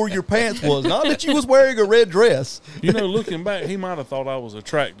wanted to know where your pants was, not that you was wearing a red dress. Looking back, he might have thought I was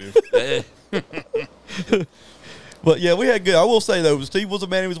attractive. But yeah, we had good. I will say though, Steve was a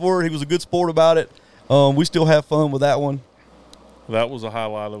man of his word. He was a good sport about it. We still have fun with that one. That was a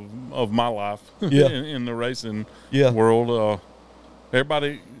highlight of my life. Yeah. in the racing Yeah. world.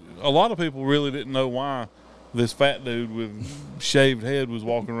 A lot of people really didn't know why this fat dude with shaved head was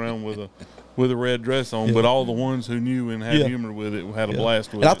walking around with a red dress on, but all the ones who knew and had humor with it had a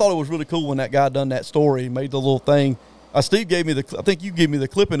blast with it. And I thought it was really cool when that guy done that story, made the little thing. Steve gave me I think you gave me the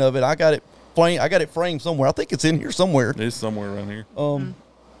clipping of it. I got it framed somewhere. I think it's in here somewhere. It's somewhere around here.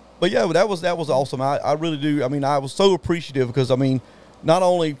 But yeah, that was awesome. I really do. I mean, I was so appreciative because, I mean, not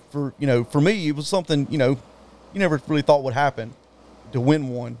only for me, it was something, you never really thought would happen to win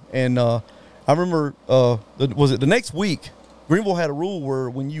one. And I remember, was it the next week, Greenville had a rule where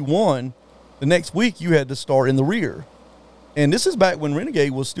when you won, the next week you had to start in the rear. And this is back when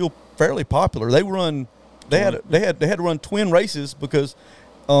Renegade was still fairly popular. They had to run twin races because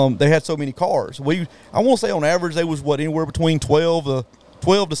they had so many cars. I want to say on average they was anywhere between 12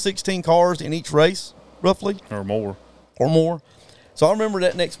 to 16 cars in each race, roughly, or more. So I remember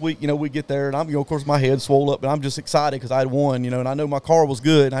that next week, we get there, and I'm, of course, my head swole up, and I'm just excited because I'd won, and I know my car was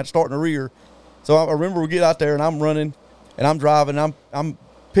good, and I'd start in the rear. So I remember we get out there, and I'm running, and I'm driving, and I'm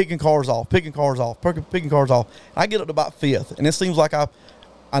picking cars off. I get up to about 5th, and it seems like I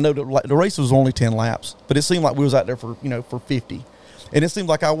know the race was only 10 laps, but it seemed like we was out there for 50. And it seemed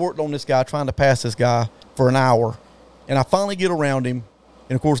like I worked on this guy, trying to pass this guy for an hour. And I finally get around him.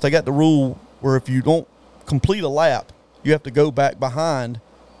 And, of course, they got the rule where if you don't complete a lap, you have to go back behind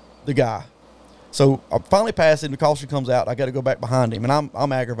the guy. So I finally pass him. The caution comes out. I got to go back behind him. And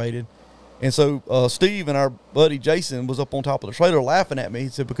I'm aggravated. And so Steve and our buddy Jason was up on top of the trailer laughing at me. He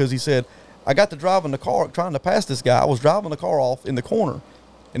said, I got to driving the car trying to pass this guy. I was driving the car off in the corner.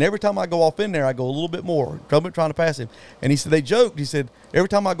 And every time I go off in there, I go a little bit more, trying to pass him. And he said, they joked. He said, every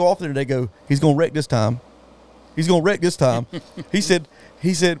time I go off there, they go, he's going to wreck this time. He said,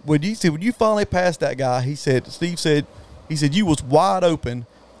 when you finally passed that guy, Steve said, you was wide open.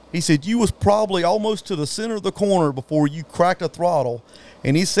 He said, you was probably almost to the center of the corner before you cracked a throttle.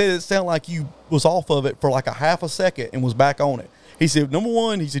 And he said, it sounded like you was off of it for like a half a second and was back on it. He said, number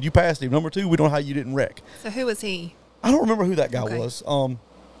one, you passed him. Number two, we don't know how you didn't wreck. So who was he? I don't remember who that guy was.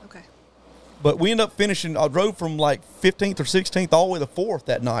 Okay. But we ended up finishing, I drove from like 15th or 16th all the way to 4th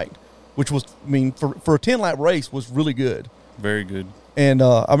that night, which was, for a 10-lap race was really good. Very good. And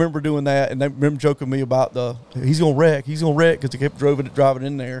I remember doing that, and they remember joking me about he's going to wreck, because he kept driving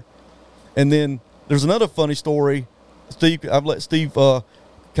in there. And then there's another funny story. I've let Steve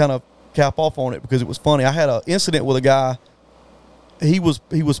kind of cap off on it because it was funny. I had an incident with a guy. He was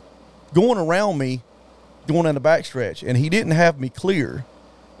going around me, going down the backstretch, and he didn't have me clear.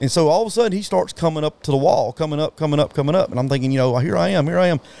 And so all of a sudden he starts coming up to the wall, coming up. And I'm thinking, here I am.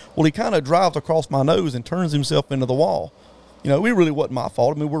 Well, he kind of drives across my nose and turns himself into the wall. It really wasn't my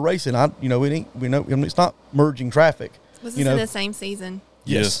fault. We're racing. It's not merging traffic. Was this in the same season?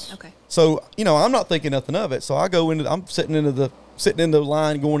 Yes. Okay. So, I'm not thinking nothing of it. So I'm sitting in the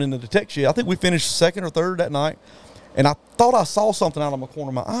line going into the tech shed. I think we finished second or third that night. And I thought I saw something out of my corner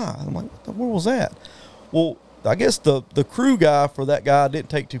of my eye. I'm like, where was that? Well, I guess the crew guy for that guy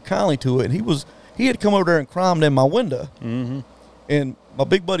didn't take too kindly to it. And he had come over there and climbed in my window. Mm-hmm. And my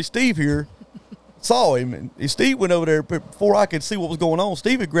big buddy Steve here saw him. And Steve went over there before I could see what was going on.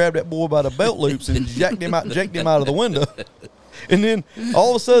 Steve had grabbed that boy by the belt loops and jacked him out of the window. And then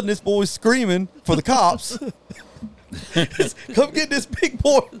all of a sudden this boy's screaming for the cops. Come get this big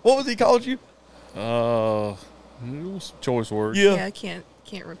boy. What was he called you? It was choice words. Yeah, I can't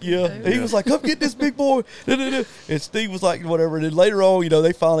repeat those. He was like, come get this big boy. And Steve was like, whatever. And then later on,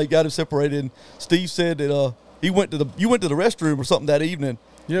 they finally got him separated. And Steve said that you went to the restroom or something that evening.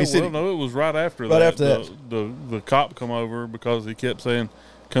 Yeah, it was right after that. Right after that. The cop come over because he kept saying,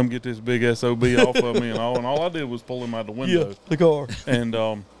 come get this big SOB off of me and all I did was pull him out the window. Yeah, the car. And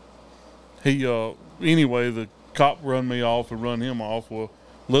anyway, the cop run me off and run him off. Well,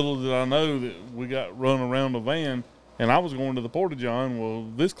 little did I know that we got run around the van, and I was going to the Porta-John. Well,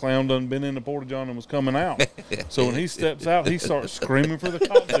 this clown done been in the Porta-John and was coming out. So when he steps out, he starts screaming for the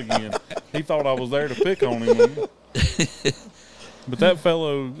cops again. He thought I was there to pick on him. But that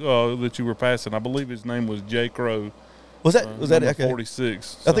fellow that you were passing, I believe his name was Jay Crow. Was that okay? 46?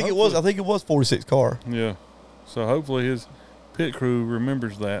 So I think it was 46 car. Yeah. So hopefully his pit crew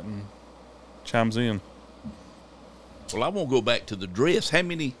remembers that and chimes in. Well, I want to go back to the dress. How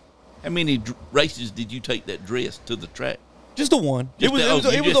many races did you take that dress to the track? Just the one. Just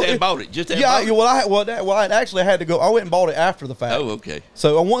had bought it. Just had yeah. bought it. I actually had to go. I went and bought it after the fact. Oh, okay.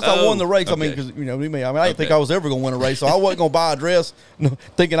 So once I won the race, okay. I mean, because I didn't think I was ever going to win a race, so I wasn't going to buy a dress,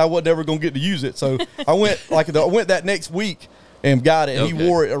 thinking I wasn't ever going to get to use it. So I went that next week and got it, and he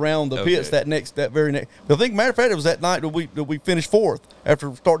wore it around the pits that very next. I think, matter of fact, it was that night that we finished fourth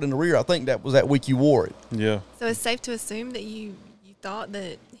after starting in the rear. I think that was that week you wore it. Yeah. So it's safe to assume that you thought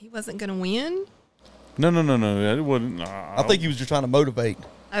that he wasn't going to win. No. It wasn't. I think he was just trying to motivate.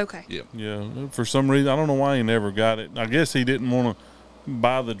 Okay. Yeah. For some reason, I don't know why he never got it. I guess he didn't want to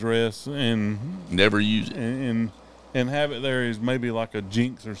buy the dress and never use it and have it there as maybe like a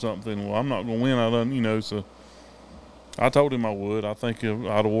jinx or something. Well, I'm not going to win. I done, So I told him I would. I think I'd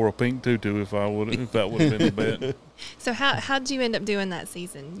have wore a pink tutu if that would have been the bet. So how did you end up doing that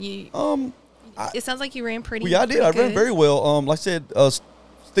season? It sounds like you ran pretty. Well, yeah, I did. I ran very well. Like I said,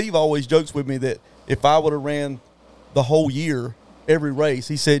 Steve always jokes with me that if I would have ran the whole year, every race,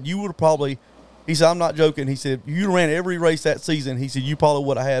 he said, you would have probably, he said, I'm not joking. He said, if you ran every race that season, he said, you probably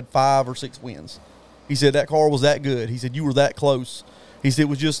would have had 5 or 6 wins. He said, that car was that good. He said, you were that close. He said, it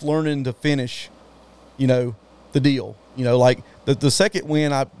was just learning to finish, the deal. Like the second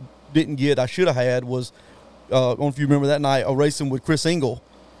win I didn't get, I should have had was, I don't know if you remember that night, racing with Chris Engel.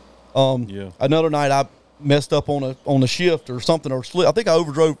 Another night I messed up on a shift or something, or slip. I think I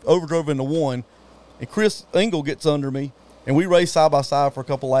overdrove into one, and Chris Engel gets under me, and we race side by side for a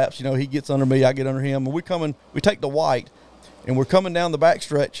couple laps. He gets under me, I get under him, and we take the white, and we're coming down the back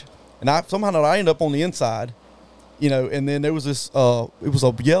stretch, and somehow I end up on the inside, and then there was this, it was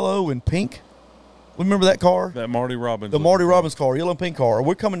a yellow and pink. Remember that car? That Marty Robbins. The Marty Robbins car, yellow and pink car.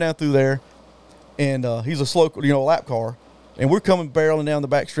 We're coming down through there, and he's a slow, lap car, and we're coming barreling down the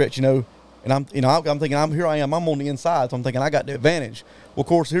back stretch, and I'm thinking, here I am, I'm on the inside, so I'm thinking I got the advantage. Well, of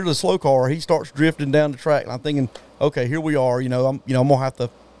course, here's the slow car. He starts drifting down the track, and I'm thinking, okay, here we are. I'm gonna have to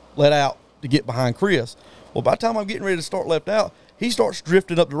let out to get behind Chris. Well, by the time I'm getting ready to start left out, he starts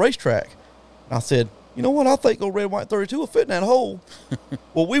drifting up the racetrack. And I said, you know what? I think old Red White 32 will fit in that hole.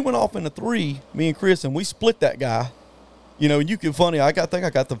 Well, we went off into 3, me and Chris, and we split that guy. And you could funny. I think I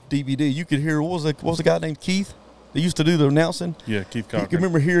got the DVD. You could hear what was the guy named Keith that used to do the announcing? Yeah, Keith Cochran. You can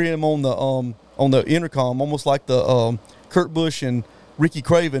remember hearing him on the intercom, almost like the Kurt Busch and Ricky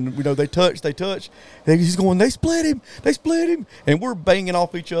Craven. They touch. And he's going, they split him, and we're banging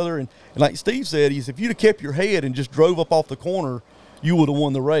off each other. And like Steve said, if you'd have kept your head and just drove up off the corner, you would have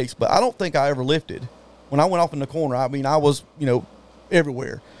won the race. But I don't think I ever lifted. When I went off in the corner, I was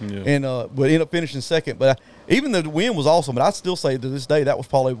everywhere, and but ended up finishing second. But even the win was awesome. But I still say to this day that was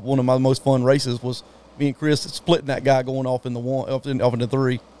probably one of my most fun races. Was me and Chris splitting that guy going off in the off into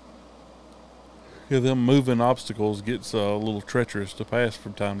 3. Yeah, them moving obstacles gets a little treacherous to pass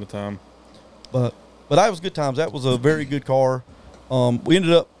from time to time. But that was good times. That was a very good car. We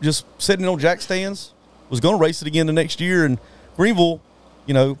ended up just sitting on jack stands. Was going to race it again the next year. And Greenville,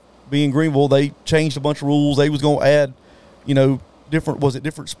 being Greenville, they changed a bunch of rules. They was going to add,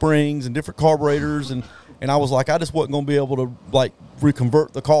 different springs and different carburetors. And I was like, I just wasn't going to be able to,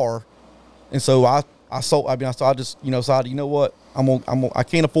 reconvert the car. And so I just, decided, what? I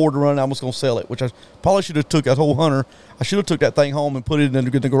can't afford to run it. I'm just going to sell it, which I probably should have took that whole Hunter. I should have took that thing home and put it in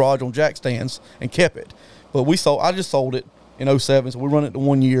the garage on jack stands and kept it. But I just sold it in 2007. So we run it to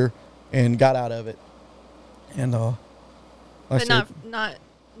 1 year and got out of it. And, but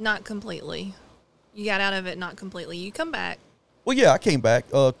not completely. You got out of it not completely. You come back. Well, yeah, I came back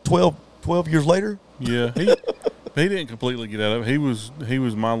 12 years later. Yeah, he didn't completely get out of it. He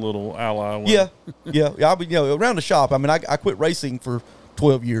was my little ally. Yeah. Around the shop. I mean, I quit racing for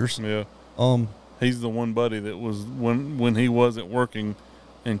 12 years. Yeah. He's the one buddy that was when he wasn't working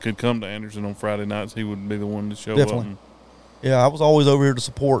and could come to Anderson on Friday nights. He would be the one to show up. Yeah, I was always over here to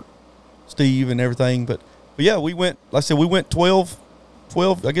support Steve and everything. But yeah, we went. Like I said, we went 12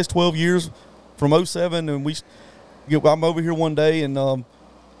 years from 2007, and I'm over here one day, and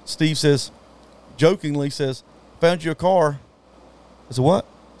Steve jokingly says, "Found you a car." I said, "What?"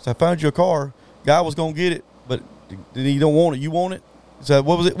 I said, "I found you a car. Guy was gonna get it, but he don't want it. You want it?" I said,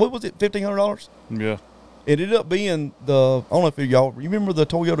 "What was it? $1,500?" Yeah. It ended up being I don't know if you remember the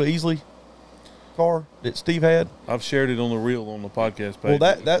Toyota Easley car that Steve had. I've shared it on the reel on the podcast page.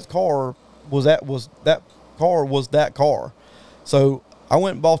 Well, that car was that car. So I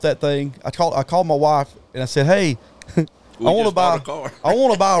went and bought that thing. I called my wife and I said, "Hey, I want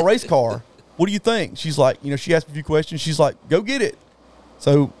to buy a race car. What do you think?" She's like, she asked me a few questions. She's like, "Go get it."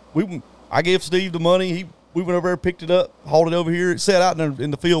 So I gave Steve the money. We went over there, picked it up, hauled it over here. It sat out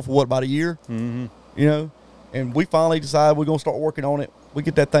in the field for about a year. Mm-hmm. And we finally decided we're gonna start working on it. We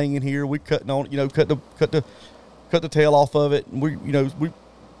get that thing in here. We cutting on it. Cut cut the tail off of it, and we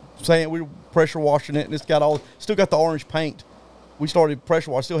were pressure washing it, and it's still got the orange paint. We started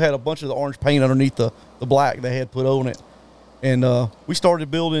pressure wash, still had a bunch of the orange paint underneath the black they had put on it, and we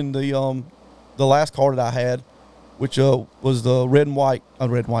started building the last car that I had, which was the white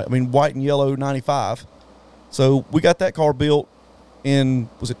and yellow 95. So we got that car built in,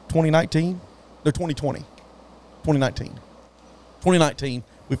 was it 2019? No, 2020. 2019. 2019,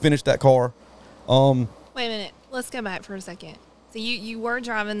 we finished that car. Wait a minute. Let's go back for a second. So you were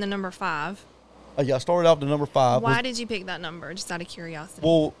driving the number 5. Yeah, I started out the number 5. Why did you pick that number? Just out of curiosity.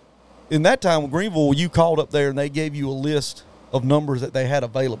 Well, in that time with Greenville, you called up there and they gave you a list of numbers that they had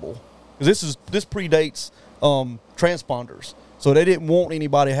available. Because this predates transponders, so they didn't want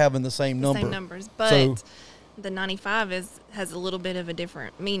anybody having the same number. Same numbers, but the 95 has a little bit of a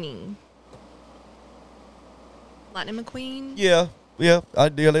different meaning. Lightning McQueen. Yeah, I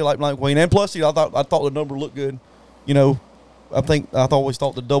really like Lightning McQueen, and plus, I thought the number looked good. I always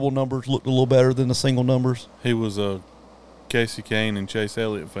thought the double numbers looked a little better than the single numbers. He was a Casey Kane and Chase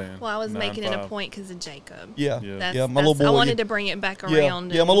Elliott fan. Well, I was making it a point because of Jacob. Yeah. My little boy. I wanted to bring it back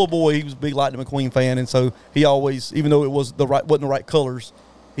around. Yeah, my little boy, he was a big Lightning McQueen fan, and so he always, even though it wasn't the right colors,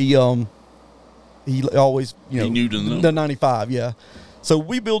 he always he knew the 95. Yeah. So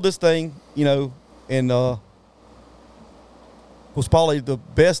we built this thing, and was probably the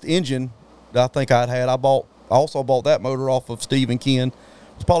best engine that I think I'd had. I also bought that motor off of Steve and Ken.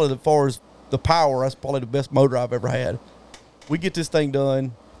 It's probably, as far as the power, that's probably the best motor I've ever had. We get this thing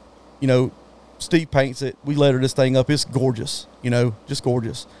done, Steve paints it. We letter this thing up. It's gorgeous, just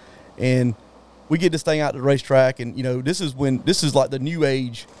gorgeous. And we get this thing out to the racetrack, and, this is like the new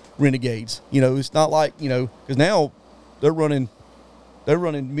age Renegades. It's not like, because now they're running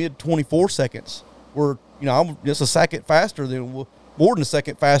mid 24 seconds. Where, I'm just more than a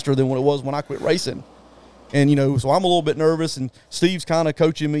second faster than what it was when I quit racing. And, so I'm a little bit nervous, and Steve's kind of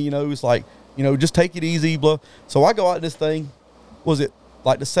coaching me, it's like, just take it easy, blah. So I go out in this thing, was it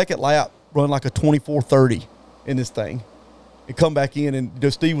like the second lap, run like a 24:30 in this thing, and come back in,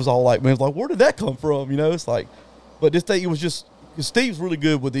 and Steve was all like, man, it's like, where did that come from? It's like, but this thing, it was just, because Steve's really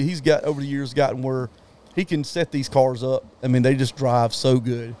good with it. He's got, over the years, gotten where he can set these cars up. I mean, they just drive so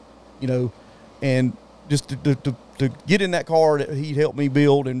good, and just to get in that car that he helped me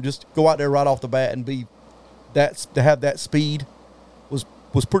build and just go out there right off the bat and to have that speed was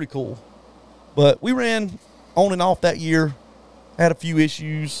pretty cool. But we ran on and off that year, had a few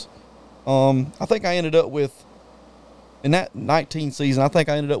issues. I think I ended up with, in that 19 season, I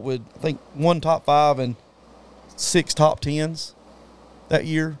ended up with 1 top 5 and 6 top 10s that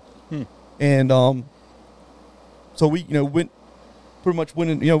year. And so we went pretty much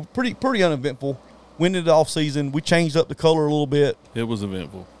winning, pretty uneventful. Went into the off season, we changed up the color a little bit. It was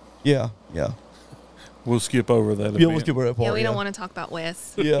eventful. Yeah. We'll skip over that. Yeah, we'll skip over that part. Yeah, we don't want to talk about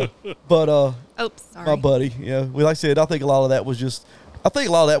Wes. Yeah, but oops, sorry, my buddy. Yeah, like I said, I think a lot of that was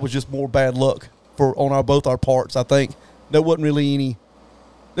just more bad luck on both our parts. I think there wasn't really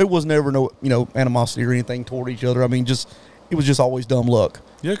there was never no animosity or anything toward each other. I mean, it was just always dumb luck.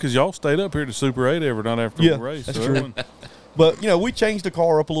 Yeah, because y'all stayed up here to Super 8 every night after the race. That's true. But we changed the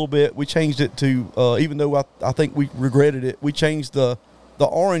car up a little bit. We changed it to even though I think we regretted it, we changed the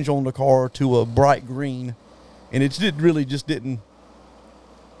orange on the car to a bright green, and it didn't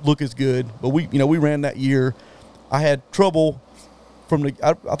look as good. But we ran that year. I had trouble from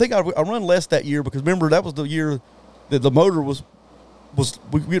I think I run less that year, because remember, that was the year that the motor was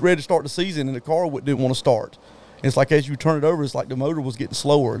we get ready to start the season, and the car didn't want to start. And it's like, as you turn it over, it's like the motor was getting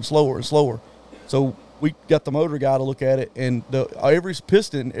slower and slower and slower. So we got the motor guy to look at it, and every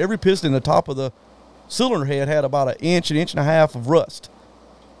piston in the top of the cylinder head had about an inch and a half of rust.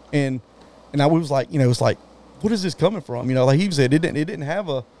 And I was like, it's like, what is this coming from? Like he said, it didn't have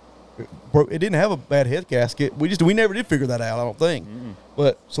a bad head gasket. We never did figure that out, I don't think. Mm-hmm.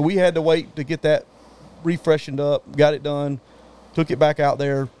 But so we had to wait to get that refreshened up, got it done, took it back out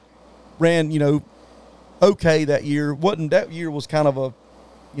there, ran, okay that year. That year was kind of a,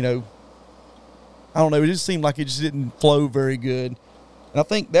 I don't know, it just seemed like it just didn't flow very good. And I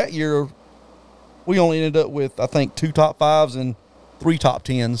think that year we only ended up with, 2 top 5s and 3 top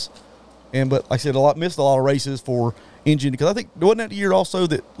 10s. But like I said, missed a lot of races for engine, because I think, wasn't that the year also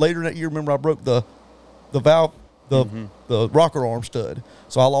that later in that year, remember, I broke the valve, the rocker arm stud.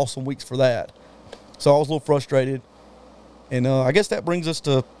 So I lost some weeks for that. So I was a little frustrated. And I guess that brings us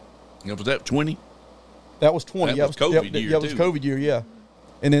to, was that 20? That was 20. That was COVID year. Yeah, it was COVID year, yeah.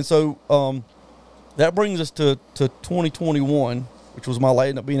 And then so that brings us to 2021, which was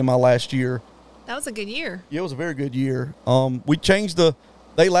ended up being my last year. That was a good year. Yeah, it was a very good year. We changed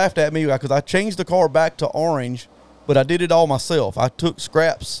they laughed at me because I changed the car back to orange but I did it all myself. I took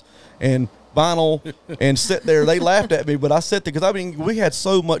scraps and vinyl and sit there. They laughed at me, but I sat there because, I mean, we had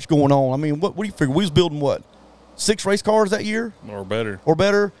so much going on. I mean, what do you figure? We was building, 6 race cars that year? Or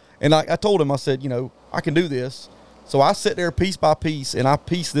better. And I told him, I said, I can do this. So I sit there piece by piece, and I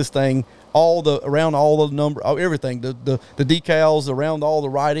piece this thing around all the number, everything, the decals, around all the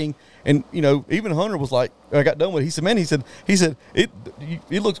writing. And, even Hunter was like, I got done with it. He said, man, he said, it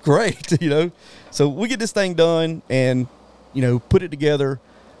looks great, So we get this thing done and, put it together.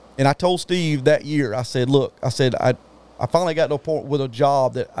 And I told Steve that year, I said, look, I finally got to a point with a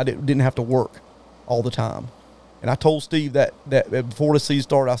job that I didn't have to work all the time. And I told Steve that before the season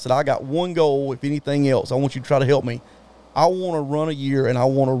started, I said, I got one goal. If anything else, I want you to try to help me. I want to run a year, and I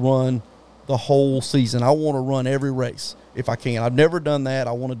want to run the whole season. I want to run every race if I can. I've never done that.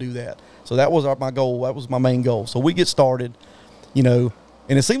 I want to do that. So that was my goal. That was my main goal. So we get started, and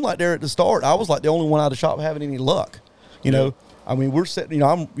it seemed like there at the start, I was like the only one out of the shop having any luck, I mean, we're sitting,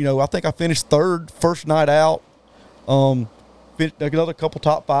 I think I finished third first night out, another couple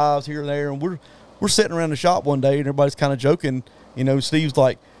top fives here and there. And we're sitting around the shop one day, and everybody's kind of joking. Steve's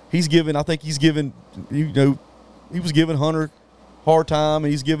like, he was giving Hunter hard time,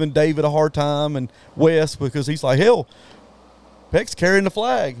 and he's giving David a hard time, and Wes, because he's like, hell, Peck's carrying the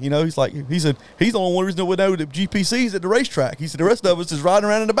flag. He said he's the only reason we know that GPC's at the racetrack. He said the rest of us is riding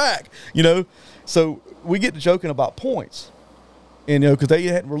around in the back, So we get to joking about points. And, because they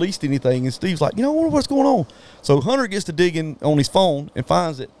hadn't released anything. And Steve's like, I wonder what's going on. So Hunter gets to digging on his phone and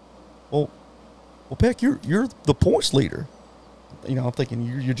finds it. Well, Peck, you're the points leader. I'm thinking,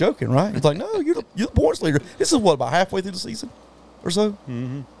 you're joking, right? He's like, no, you're the points leader. This is about halfway through the season or so.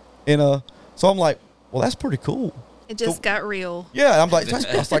 Mm-hmm. And so I'm like, well, that's pretty cool. It just got real. Yeah, I'm like,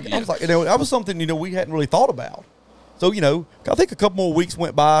 that was something, we hadn't really thought about. So, I think a couple more weeks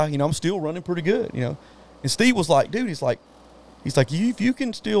went by, I'm still running pretty good, And Steve was like, dude, he's like, if you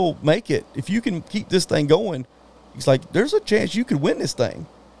can still make it, if you can keep this thing going, he's like, there's a chance you could win this thing.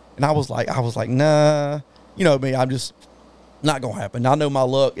 And I was like, nah, me, I'm just not going to happen. I know my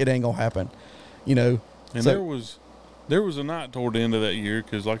luck. It ain't going to happen, And so, there was a night toward the end of that year,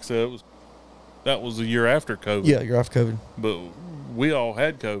 because like I said, that was the year after COVID. Yeah, year after COVID. But we all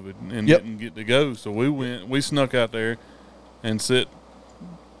had COVID and didn't get to go. So we snuck out there and sit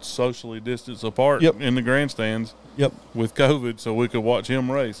socially distanced apart in the grandstands. Yep. With COVID, so we could watch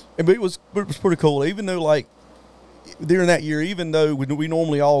him race. But it was pretty cool. Even though, during that year, even though we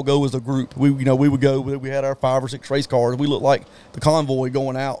normally all go as a group, we would go. We had our 5 or 6 race cars. We looked like the convoy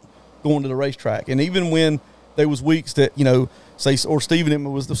going to the racetrack. And even when there was weeks that say, or Steve and him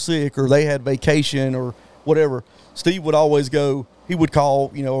was sick, or they had vacation or whatever, Steve would always go. He would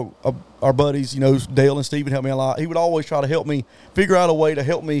call our buddies, Dale and Steve would help me a lot. He would always try to help me figure out a way to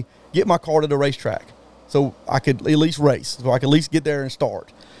help me get my car to the racetrack, so I could at least race, so I could at least get there and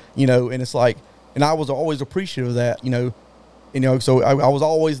start, and it's like, and I was always appreciative of that, so I was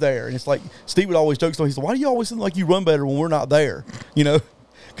always there. And it's like, Steve would always joke, so he said, why do you always seem like you run better when we're not there,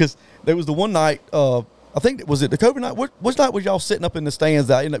 because there was the one night, I think, was it the COVID night? Which night was y'all sitting up in the stands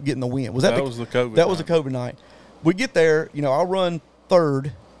that I ended up getting the win? Was that was the COVID That was the COVID night. We get there, I run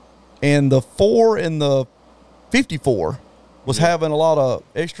third, and the 4 and the 54 was having a lot of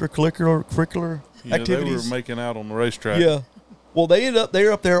extracurricular activities. They were making out on the racetrack. Yeah. Well,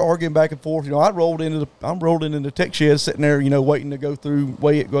 they're up there arguing back and forth. I'm rolled into the tech shed, sitting there, waiting to go through,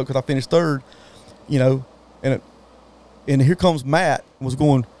 because I finished third, and here comes Matt, was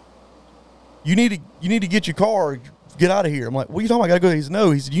going, you need to get your car, get out of here. I'm like, what are you talking about? I gotta go. He said,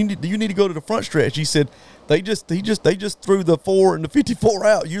 no. He said, you need to go to the front stretch. He said, they just threw the 4 and the 54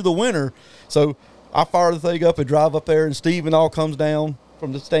 out. You're the winner. So I fire the thing up and drive up there, and Steve and all comes down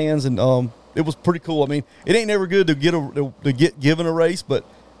from the stands, and it was pretty cool. I mean, it ain't never good to get given a race, but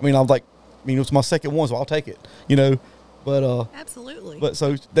I mean, it was my second one, so I'll take it, But absolutely. But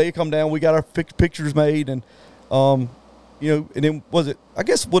so they come down, we got our pictures made, and and then I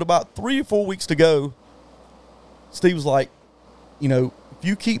guess with about 3 or 4 weeks to go, Steve was like, if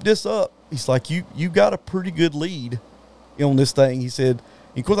you keep this up, he's like, you got a pretty good lead on this thing. He said,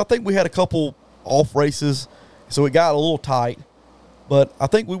 of course, I think we had a couple off races, so it got a little tight. But I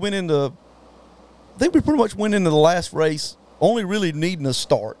think we pretty much went into the last race only really needing a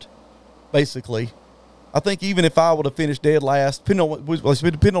start, basically. I think even if I would have finished dead last,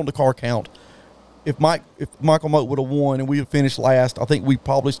 depending on the car count, if Michael Moat would have won and we had finished last, I think we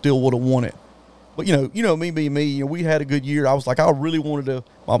probably still would have won it. But me being me, we had a good year. I was like, I really wanted to.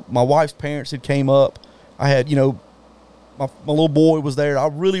 My wife's parents had came up. I had, my little boy was there. I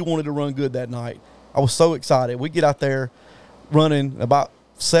really wanted to run good that night. I was so excited. We get out there running about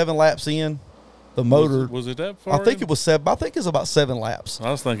 7 laps in, the motor. Was it that far? I think it was 7. I think it's about 7 laps.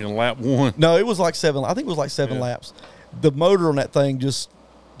 I was thinking lap 1. No, it was like 7. I think it was like 7 laps. The motor on that thing just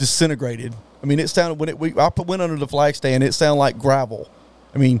disintegrated. I mean, it sounded I went under the flag stand. It sounded like gravel.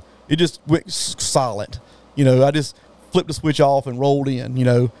 I mean, it just went silent. You know, I just flipped the switch off and rolled in. You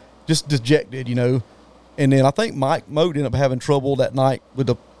know, just dejected. You know, and then I think Mike Moat ended up having trouble that night with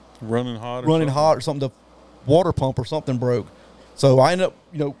the running hot or something. The water pump or something broke. So I ended up,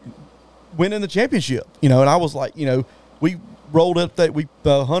 you know, winning the championship. You know, and I was like, you know, we rolled up that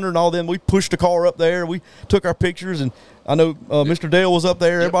Hunter and all them. We pushed the car up there. We took our pictures, and I know Mr. Dale was up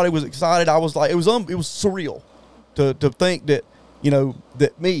there. Everybody was excited. I was like, it was surreal to think that, you know,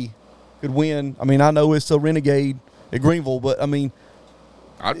 that me could win. I mean, I know it's a Renegade at Greenville, but I mean,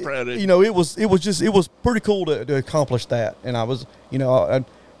 I'm proud of you know, it was pretty cool to accomplish that. And I was, you know, and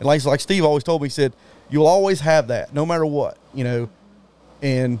like Steve always told me, he said, you'll always have that no matter what, you know.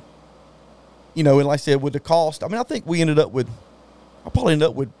 And you know, and like I said, with the cost, I mean, I think I probably ended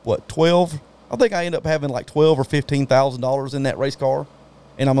up with what, 12. I think I ended up having like $12,000 or $15,000 in that race car.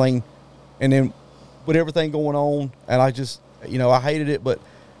 And I'm like, and then with everything going on, and I just, you know, I hated it. But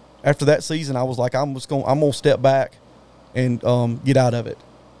after that season, I was like, I'm gonna step back and get out of it.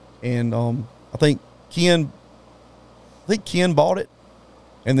 And I think Ken bought it,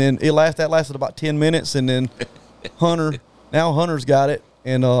 and then that lasted about 10 minutes, and then Hunter's got it,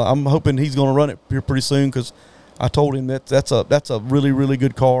 and I'm hoping he's going to run it here pretty soon, because I told him that's a really, really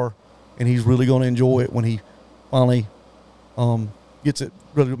good car, and he's really going to enjoy it when he finally gets it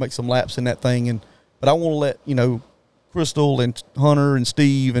ready to make some laps in that thing. But I want to let, you know, Crystal and Hunter and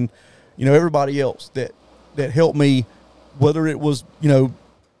Steve and, you know, everybody else that helped me, whether it was, you know,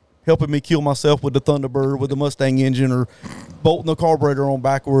 helping me kill myself with the Thunderbird with the Mustang engine, or bolting the carburetor on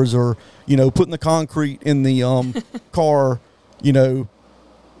backwards, or, you know, putting the concrete in the car, you know,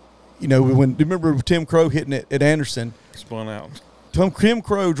 remember Tim Crow hitting it at Anderson? Spun out. Tim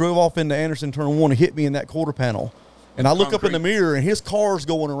Crow drove off into Anderson turn 1 and hit me in that quarter panel. And I look up in the mirror, and his car's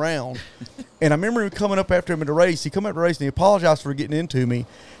going around. And I remember him coming up after him in the race. He come up to the race, and he apologized for getting into me.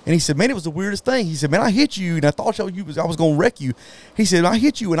 And he said, man, it was the weirdest thing. He said, man, I hit you, and I thought I was going to wreck you. He said, I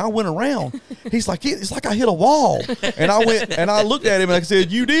hit you, and I went around. He's like, it's like I hit a wall. And I went, and I looked at him, and I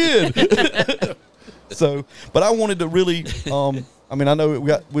said, you did. So, but I wanted to really, I mean, I know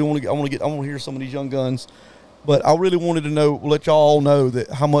I want to hear some of these young guns, but I really wanted to let y'all know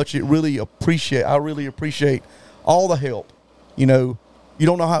that how much I really appreciate all the help. You know, you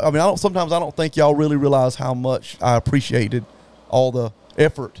don't know how, I mean, sometimes I don't think y'all really realize how much I appreciated all the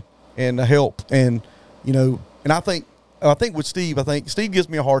effort and the help. And, you know, and I think with Steve, Steve gives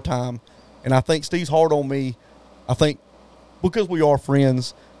me a hard time, and I think Steve's hard on me, I think, because we are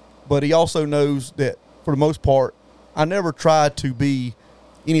friends, but he also knows that for the most part, I never tried to be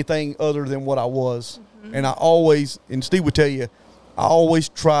anything other than what I was. Mm-hmm. And I always, and Steve would tell you, I always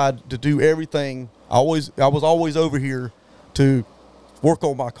tried to do everything. I was always over here to work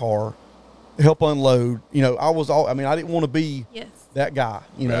on my car, help unload. You know, I didn't want to be that guy,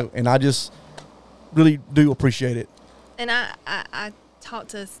 you know, and I just really do appreciate it. And I talk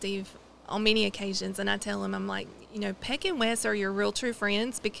to Steve on many occasions, and I tell him, I'm like, you know, Peck and Wes are your real true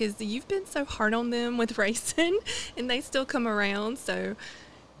friends, because you've been so hard on them with racing, and they still come around. So,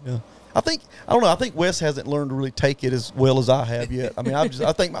 yeah. I don't know. I think Wes hasn't learned to really take it as well as I have yet. I mean,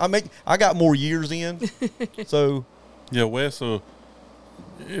 I got more years in. So, yeah, Wes.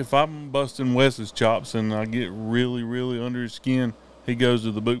 If I'm busting Wes's chops and I get really, really under his skin, he goes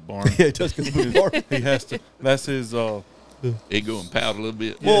to the boot barn. Yeah, he does go to the boot barn. He has to. That's his. He go and pout a little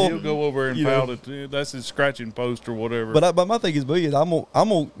bit. Yeah, well, he'll go over and pout it. That's his scratching post or whatever. But my thing is, I'm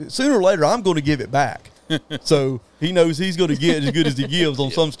gonna sooner or later I'm going to give it back. So he knows he's going to get as good as he gives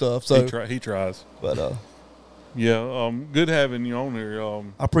on some stuff. So he tries. But yeah, good having you on here. I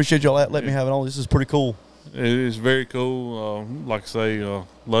appreciate y'all letting me have it on. This is pretty cool. It is very cool. Like I say,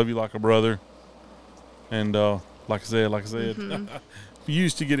 love you like a brother. And like I said, mm-hmm. you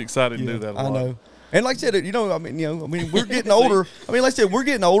used to get excited and do that a lot. I know. And like I said, we're getting older. I mean, like I said, we're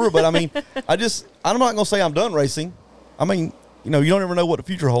getting older, but I mean, I'm not going to say I'm done racing. I mean, you don't ever know what the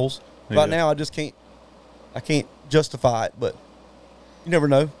future holds. Right now, I can't justify it, but you never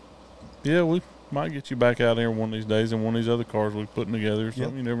know. Yeah, we might get you back out there one of these days in one of these other cars we're putting together or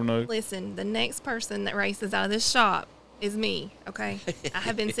something. Yep. You never know. Listen, the next person that races out of this shop is me, okay? I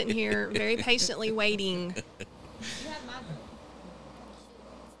have been sitting here very patiently waiting. You have my vote.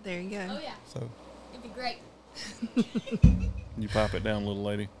 There you go. Oh, yeah. So it'd be great. You pipe it down, little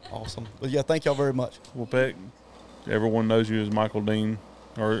lady. Awesome. But yeah, thank y'all very much. Well, Peck, everyone knows you as Michael Dean,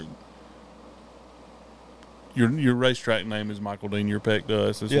 or your racetrack name is Michael Dean. Your pec to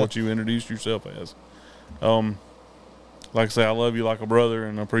us. It's what you introduced yourself as. Like I say, I love you like a brother,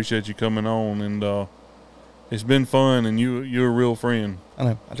 and I appreciate you coming on. And it's been fun, and you're a real friend. I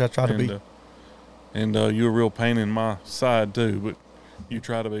know. I try to be. And you're a real pain in my side too, but you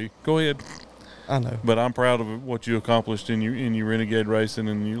try to be. Go ahead. I know. But I'm proud of what you accomplished in your Renegade racing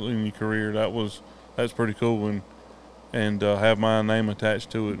and in your career. That's pretty cool, and have my name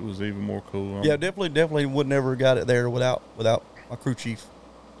attached to it was even more cool. Yeah, definitely would never got it there without my crew chief.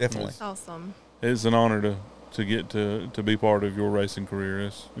 Definitely. That's awesome. It's an honor to get to be part of your racing career.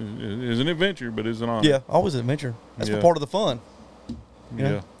 It's an adventure, but it's an honor. Yeah, always an adventure. That's the part of the fun.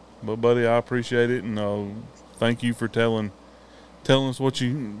 Yeah. But buddy, I appreciate it, and thank you for telling us what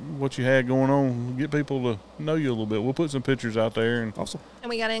you had going on. Get people to know you a little bit. We'll put some pictures out there, and awesome. And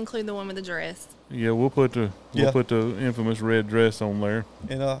we got to include the one with the dress. Yeah, we'll put the infamous red dress on there.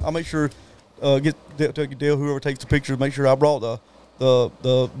 And I'll make sure get Dale, whoever takes the pictures, make sure I brought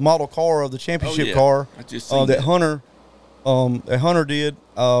the model car of the championship car that Hunter did.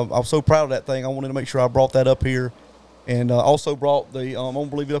 I was so proud of that thing. I wanted to make sure I brought that up here, and also brought the I'm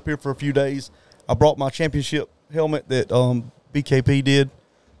gonna leave it up here for a few days. I brought my championship helmet that BKP did.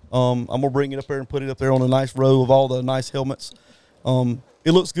 I'm gonna bring it up there and put it up there on a nice row of all the nice helmets.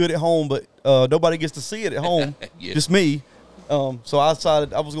 It looks good at home, but nobody gets to see it at home, just me. So I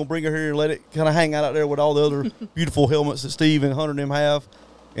decided I was going to bring her here and let it kind of hang out there with all the other beautiful helmets that Steve and Hunter and them have.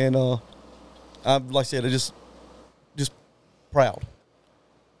 And like I said, just proud.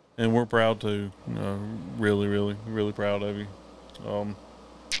 And we're proud too. Really, really, really proud of you.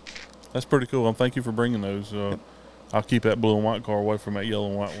 That's pretty cool. Thank you for bringing those. I'll keep that blue and white car away from that yellow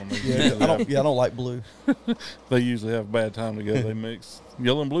and white one. I don't like blue. They usually have a bad time together. They mix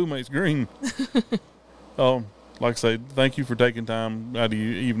yellow and blue makes green. Like I say, thank you for taking time out of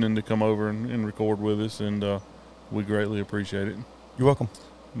your evening to come over and record with us, and we greatly appreciate it. You're welcome.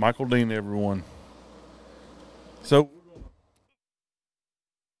 Michael Dean, everyone. So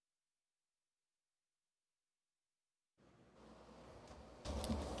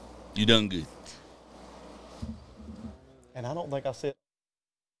you done good. And I don't think I said.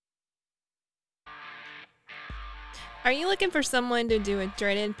 Are you looking for someone to do a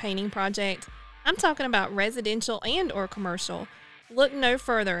dreaded painting project? I'm talking about residential and or commercial. Look no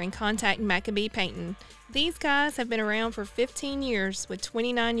further and contact Maccabee Painting. These guys have been around for 15 years with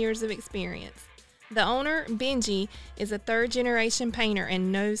 29 years of experience. The owner, Benji, is a third-generation painter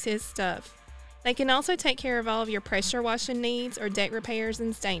and knows his stuff. They can also take care of all of your pressure washing needs or deck repairs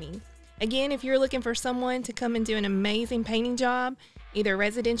and staining. Again, if you're looking for someone to come and do an amazing painting job, either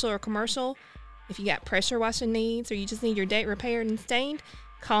residential or commercial, if you got pressure washing needs or you just need your deck repaired and stained,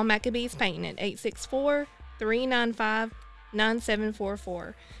 call Maccabee's Painting at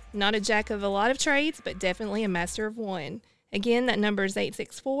 864-395-9744. Not a jack of a lot of trades, but definitely a master of one. Again, that number is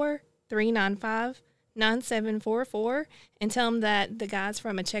 864-395-9744, and tell them that the guys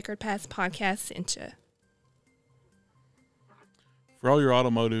from a Checkered Past podcast sent you. For all your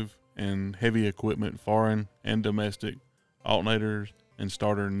automotive and heavy equipment, foreign and domestic, alternators and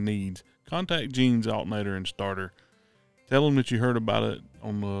starter needs, contact Gene's Alternator and Starter. Tell them that you heard about it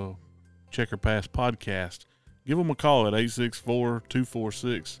on the Checkered Past podcast. Give them a call at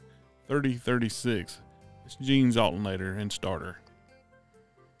 864-246-3036. It's Gene's Alternator and Starter.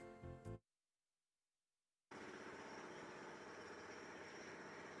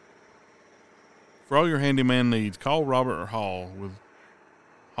 For all your handyman needs, call Robert Hall with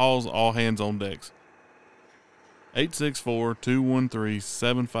Hall's All Hands on Decks.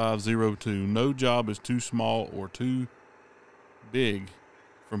 864-213-7502. No job is too small or too big,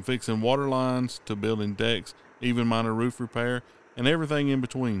 from fixing water lines to building decks, even minor roof repair, and everything in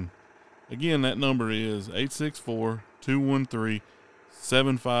between. Again, that number is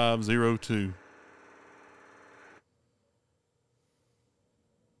 864-213-7502.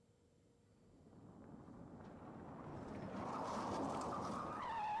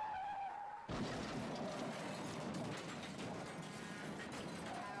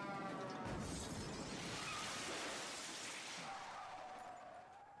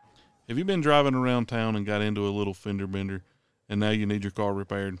 Have you been driving around town and got into a little fender bender, and now you need your car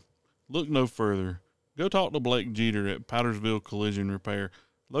repaired? Look no further. Go talk to Blake Jeter at Powdersville Collision Repair,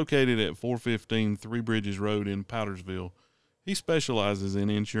 located at 415 Three Bridges Road in Powdersville. He specializes in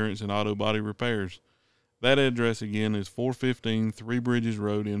insurance and auto body repairs. That address again is 415 Three Bridges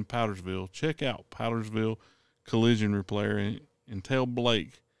Road in Powdersville. Check out Powdersville Collision Repair and tell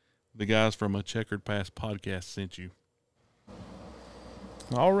Blake the guys from a Checkered Past podcast sent you.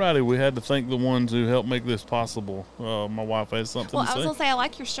 All righty, we had to thank the ones who helped make this possible. My wife has something to say. Well, I was going to say, I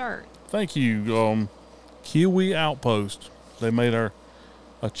like your shirt. Thank you. Kiwi Outpost. They made a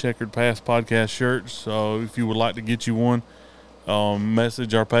Checkered Past podcast shirt. So if you would like to get you one,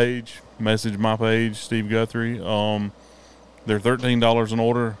 message our page, message my page, Steve Guthrie. They're $13 an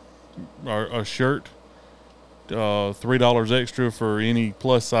order, a shirt. $3 extra for any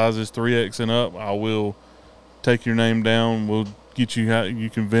plus sizes, 3X and up. I will take your name down. We'll get you. You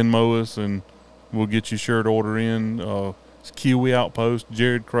can Venmo us, and we'll get you shirt order in. It's Kiwi Outpost,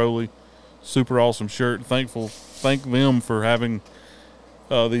 Jared Crowley, super awesome shirt. Thank them for having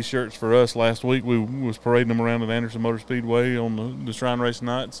these shirts for us. Last week we was parading them around at Anderson Motor Speedway on the Shrine Race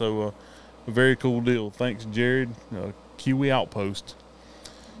night. So a very cool deal. Thanks, Jared. Kiwi Outpost.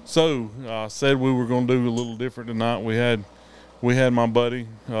 So I said we were going to do a little different tonight. We had my buddy,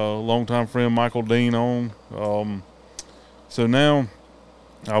 longtime friend Michael Dean on. So now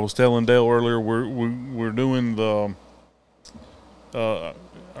I was telling Dale earlier we're doing the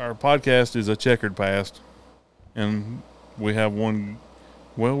our podcast is a Checkered Past, and we have one.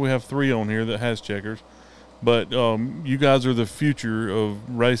 Well, we have 3 on here that has checkers, but you guys are the future of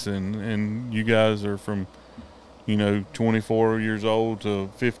racing, and you guys are from 24 years old to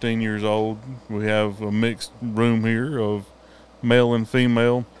 15 years old. We have a mixed room here of male and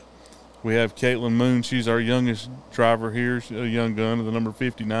female. We have Caitlin Moon. She's our youngest driver here, a young gun, the number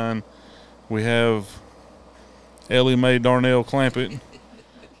 59. We have Ellie Mae Darnell Clampett.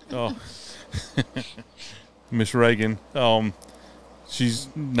 Miss Reagan. She's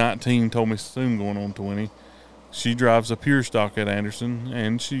 19, told me soon going on 20. She drives a pure stock at Anderson,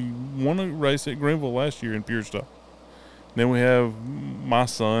 and she won a race at Greenville last year in pure stock. Then we have my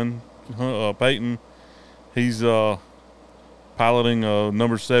son, Peyton. He's piloting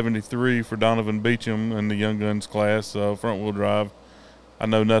number 73 for Donovan Beecham in the Young Guns class, front-wheel drive. I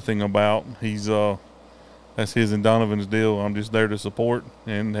know nothing about. That's his and Donovan's deal. I'm just there to support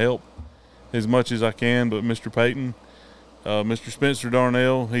and help as much as I can. But Mr. Peyton, Mr. Spencer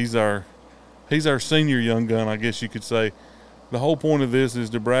Darnell, he's our senior young gun, I guess you could say. The whole point of this is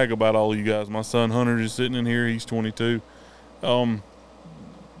to brag about all you guys. My son Hunter is sitting in here. He's 22.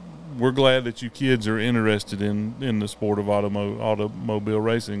 We're glad that you kids are interested in the sport of automobile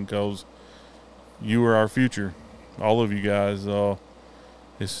racing, because you are our future. All of you guys.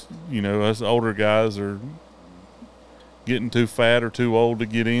 It's us older guys are getting too fat or too old to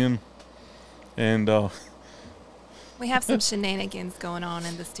get in, and we have some shenanigans going on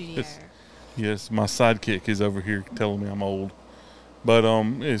in the studio. Yes, my sidekick is over here telling me I'm old. But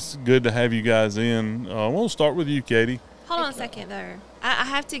it's good to have you guys in. We'll start with you, Katie. Hold on a second, though. I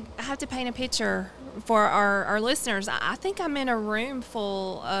have to paint a picture for our listeners. I think I'm in a room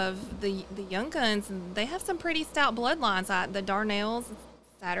full of the young guns, and they have some pretty stout bloodlines. The Darnells,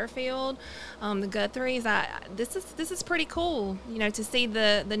 Satterfield, the Guthries. This is pretty cool, to see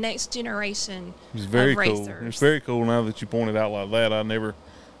the next generation of racers. It's very cool now that you pointed out like that. I never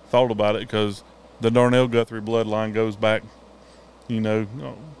thought about it, because the Darnell Guthrie bloodline goes back,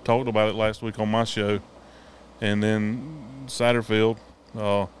 talked about it last week on my show. And then Satterfield,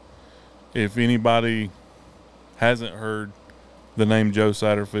 if anybody hasn't heard the name Joe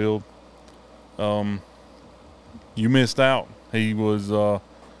Satterfield, you missed out. He was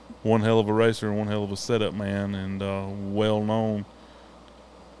one hell of a racer and one hell of a setup man, and well-known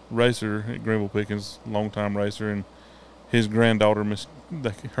racer at Greenville Pickens, longtime racer. And his granddaughter,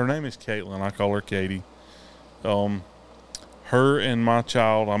 her name is Caitlin. I call her Katie. Her and my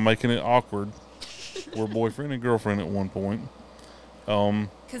child, I'm making it awkward, were boyfriend and girlfriend at one point.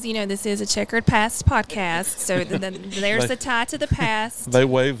 Because, this is a Checkered Past podcast, so there's the tie to the past. They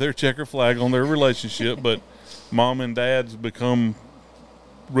wave their checker flag on their relationship, but mom and dad's become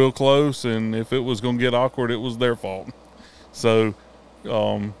real close, and if it was going to get awkward, it was their fault. So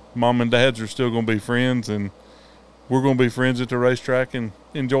mom and dads are still going to be friends, and we're going to be friends at the racetrack and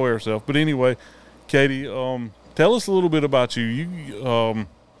enjoy ourselves. But anyway, Katie, tell us a little bit about you.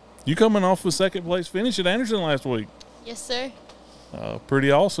 You coming off a second place finish at Anderson last week. Yes, sir. Pretty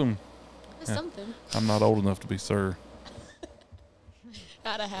awesome. That's something. I'm not old enough to be sir.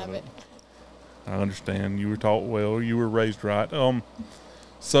 Gotta have it. I understand. You were taught well. You were raised right.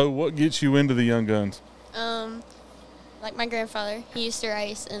 So what gets you into the Young Guns? Like my grandfather, he used to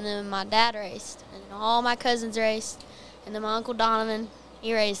race, and then my dad raced, and then all my cousins raced, and then my Uncle Donovan,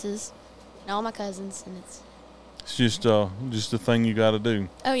 he races, and all my cousins, and it's just a thing you got to do.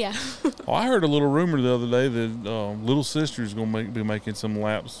 Oh, yeah. Well, I heard a little rumor the other day that little sister's going to be making some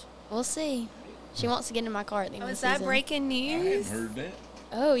laps. We'll see. She wants to get in my car at the end of the season. Is that breaking news? I haven't heard that.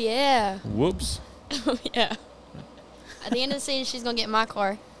 Oh, yeah. Whoops. Oh, yeah. At the end of the season, she's going to get in my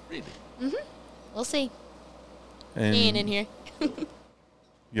car. Really? Mm-hmm. We'll see. And She ain't in here.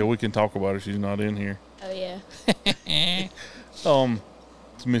 yeah, we can talk about her. She's not in here. Oh, yeah.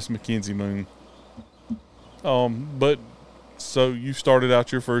 It's Miss Mackenzie Moon. But so you started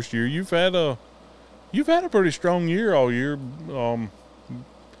out your first year. You've had a pretty strong year all year.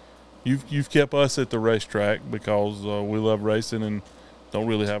 You've kept us at the racetrack because we love racing and don't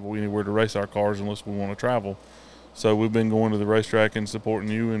really have anywhere to race our cars unless we want to travel. So we've been going to the racetrack and supporting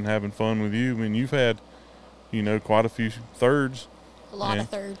you and having fun with you. I mean, you've had, quite a few thirds. A lot of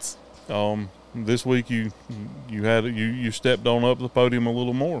thirds. This week you stepped on up the podium a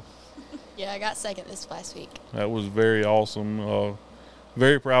little more. Yeah, I got second this last week. That was very awesome.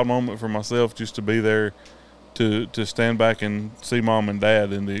 Very proud moment for myself just to be there, to stand back and see Mom and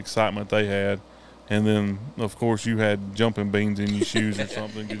Dad and the excitement they had. And then, of course, you had jumping beans in your shoes or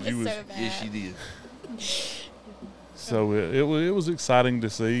something because you was. So bad. Yes, you did. So it was exciting to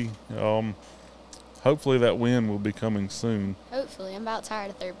see. Hopefully that win will be coming soon. Hopefully. I'm about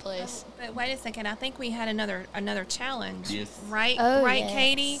tired of third place. But wait a second. I think we had another challenge. Yes. Right? Oh, right, yes.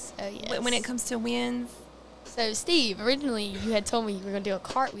 Katie? Oh, yes. When it comes to wins. So, Steve, originally you had told me you were going to do a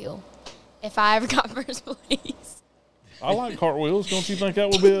cartwheel if I ever got first place. I like cartwheels. Don't you think that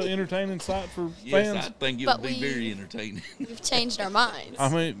would be an entertaining sight for Yes, fans? I think it But would be very entertaining. We've changed our minds. I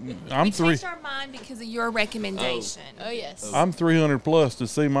mean, We changed our mind because of your recommendation. Oh, yes. I'm 300 plus. To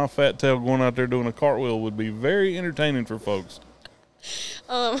see my fat tail going out there doing a cartwheel would be very entertaining for folks.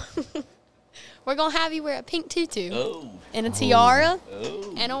 We're going to have you wear a pink tutu Oh. and a tiara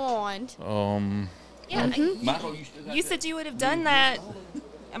Oh. and a wand. Yeah. Michael, you still got You that? said you would have done that.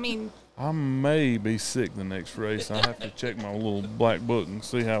 I mean, I may be sick the next race. I have to check my little black book and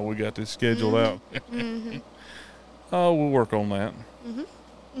see how we got this scheduled out. Oh, we'll work on that.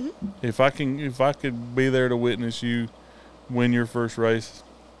 If I could be there to witness you win your first race,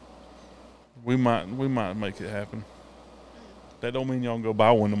 we might make it happen. That don't mean y'all can go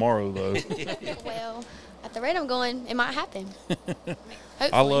buy one tomorrow though. Well, at the rate I'm going, it might happen. Hopefully.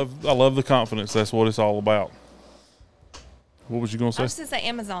 I love the confidence. That's what it's all about. What was you gonna I say? was just say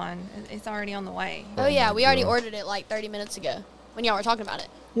Amazon. It's already on the way. Oh, yeah. We already God. ordered it like 30 minutes ago when y'all were talking about it.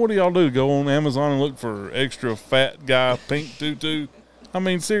 What do y'all do? Go on Amazon and look for extra fat guy pink tutu? I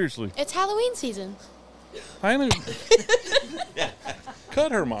mean, seriously. It's Halloween season. I ain't even...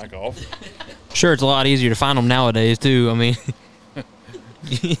 Cut her mic off. Sure, it's a lot easier to find them nowadays, too. I mean,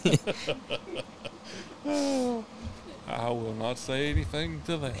 I will not say anything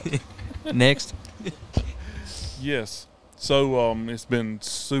to that. next. Yes. So it's been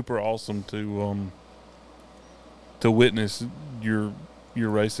super awesome to witness your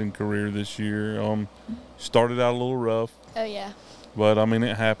racing career this year. Started out a little rough, Oh, yeah. but I mean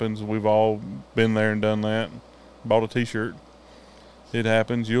it happens. We've all been there and done that. Bought a T-shirt. It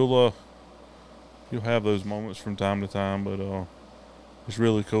happens. You'll have those moments from time to time, but it's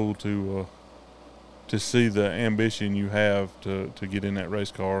really cool to see the ambition you have to get in that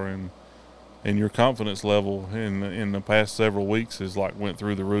race car, and your confidence level in the past several weeks has like went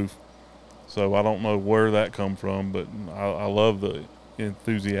through the roof. So I don't know where that come from, but I love the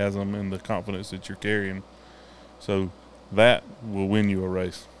enthusiasm and the confidence that you're carrying. So that will win you a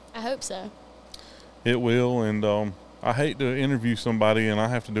race. I hope so. It will, and I hate to interview somebody and I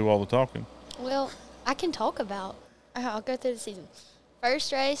have to do all the talking. Well, I can talk about. I'll go through the season.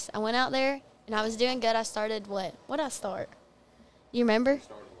 First race, I went out there and I was doing good. I started what? What did I start? You remember?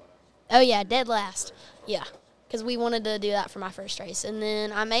 Oh, yeah, dead last. Yeah, because we wanted to do that for my first race. And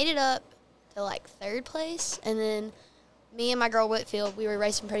then I made it up to like third place. And then me and my girl Whitfield, we were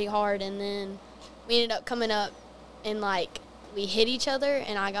racing pretty hard. And then we ended up coming up and like we hit each other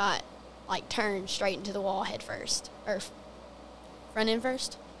and I got like turned straight into the wall head first, or front end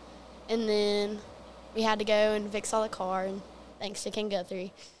first. And then we had to go and fix all the car, and thanks to Ken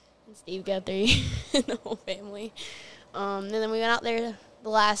Guthrie and Steve Guthrie and the whole family. And then we went out there the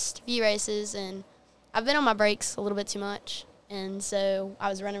last few races, and I've been on my brakes a little bit too much, and so I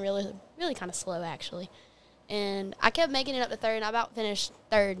was running really, really kind of slow, actually. And I kept making it up to third, and I about finished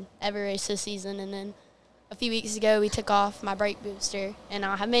third every race this season. And then a few weeks ago, we took off my brake booster, and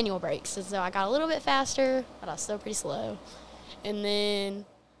I have manual brakes, and so I got a little bit faster, but I was still pretty slow. And then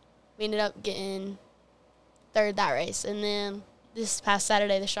we ended up getting third that race. And then this past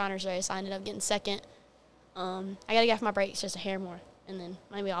Saturday, the Shriners race, I ended up getting second. I got to get off my brakes just a hair more, and then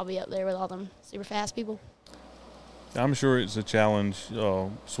maybe I'll be up there with all them super fast people. I'm sure it's a challenge.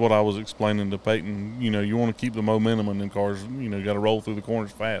 It's what I was explaining to Peyton. You want to keep the momentum in the cars. Got to roll through the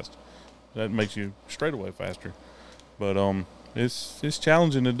corners fast. That makes you straightaway faster. But it's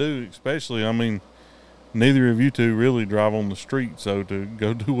challenging to do, especially, I mean, neither of you two really drive on the street, so to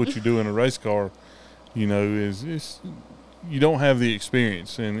go do what you do in a race car, is you don't have the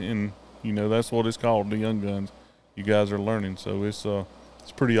experience. And You know, that's what it's called, the Young Guns. You guys are learning, so it's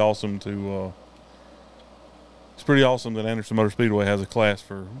pretty awesome to. It's pretty awesome that Anderson Motor Speedway has a class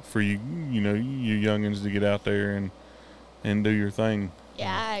for you, you know, you youngins to get out there and do your thing.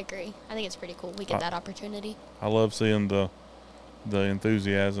 Yeah, I agree. I think it's pretty cool. We get that opportunity. I love seeing the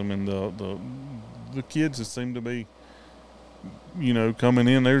enthusiasm and the kids that seem to be, you know, coming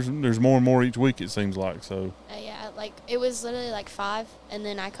in. There's more and more each week, it seems like. So Yeah, like it was literally like 5, and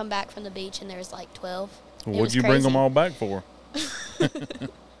then I come back from the beach and there's like 12. What'd you bring them all back for?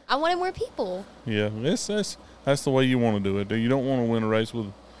 I wanted more people. Yeah, that's the way you want to do it. You don't want to win a race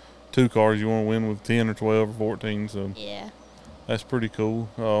with 2 cars. You want to win with 10 or 12 or 14. So yeah, that's pretty cool.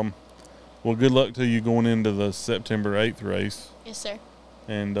 Well, good luck to you going into the September 8th race. Yes, sir.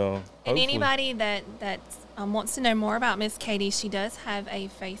 And anybody that wants to know more about Miss Katie, she does have a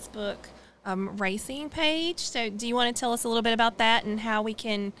Facebook racing page. So do you want to tell us a little bit about that and how we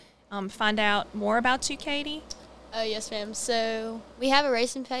can find out more about you, Katie? Oh, yes, ma'am. So we have a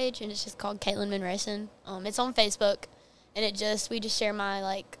racing page, and it's just called Caitlin Min Racing. It's on Facebook, and we just share my,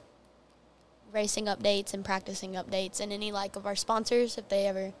 like, racing updates and practicing updates, and any, like, of our sponsors. If they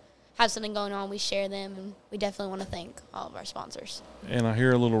ever have something going on, we share them, and we definitely want to thank all of our sponsors. And I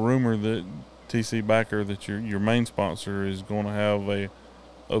hear a little rumor that TC Backer, that your main sponsor, is going to have a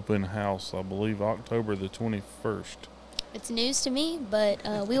open house, I believe, October the 21st. It's news to me, but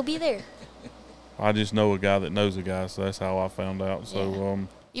we'll be there. I just know a guy that knows a guy, so that's how I found out. So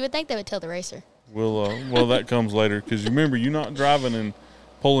you would think they would tell the racer. well, that comes later, because remember, you're not driving and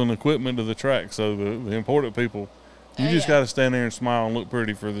pulling equipment to the track. So the important people, you just got to stand there and smile and look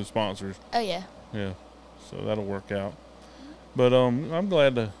pretty for the sponsors. Oh yeah. Yeah, so that'll work out. But I'm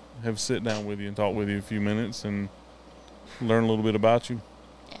glad to have sit down with you and talk with you a few minutes and learn a little bit about you.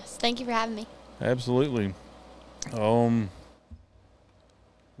 Yes, thank you for having me. Absolutely.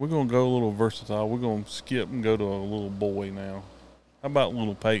 We're going to go a little versatile. We're going to skip and go to a little boy now. How about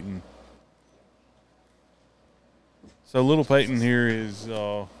little Peyton? So little Peyton here is,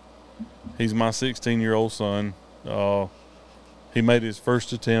 he's my 16-year-old son. He made his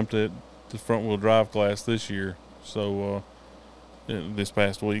first attempt at the front-wheel drive class this year, so this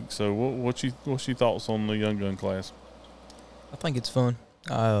past week. So what's your thoughts on the Young Gun class? I think it's fun.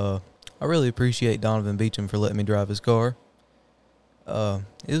 I really appreciate Donovan Beecham for letting me drive his car.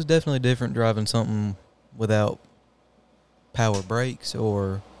 It was definitely different driving something without power brakes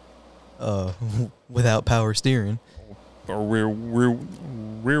or without power steering. Or rear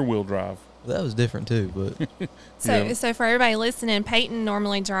wheel drive. That was different too, but So for everybody listening, Peyton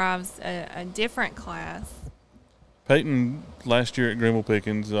normally drives a different class. Peyton, last year at Greenville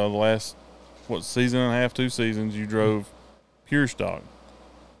Pickens, the last season and a half, 2 seasons, you drove pure stock.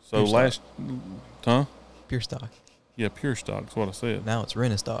 So pure stock. Yeah, pure stock is what I said. Now it's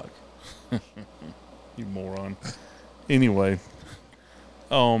rent-a-stock. You moron. Anyway,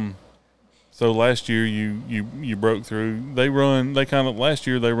 so last year you broke through. Last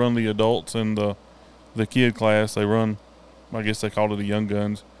year they run the adults and the kid class. They run, I guess they called it the Young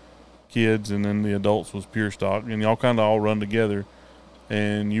Guns kids, and then the adults was pure stock, and y'all kind of all run together.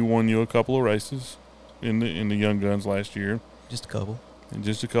 And you won a couple of races in the Young Guns last year. Just a couple.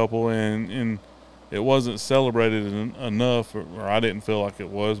 And it wasn't celebrated enough, or I didn't feel like it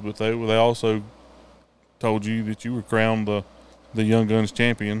was, but they also told you that you were crowned the Young Guns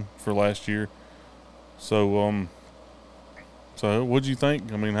champion for last year. So what'd you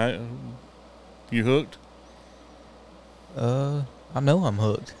think? I mean, you hooked? I know I'm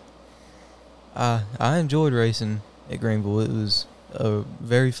hooked. I enjoyed racing at Greenville. It was a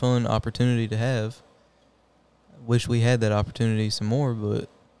very fun opportunity to have. Wish we had that opportunity some more, but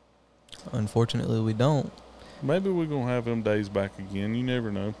unfortunately we don't. Maybe we're going to have them days back again. You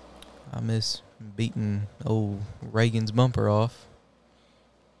never know. I miss beating old Reagan's bumper off.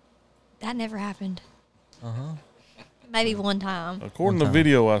 That never happened. Uh-huh. Maybe one time. According to the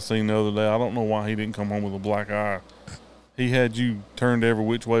video I seen the other day, I don't know why he didn't come home with a black eye. He had you turned every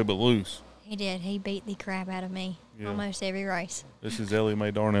which way but loose. He did. He beat the crap out of me almost every race. This is Ellie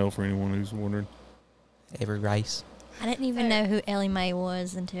Mae Darnell for anyone who's wondering. Every race. I didn't even know who Ellie Mae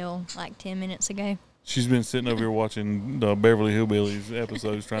was until like 10 minutes ago. She's been sitting over here watching the Beverly Hillbillies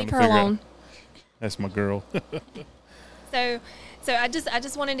episodes trying to figure out. That's my girl. So I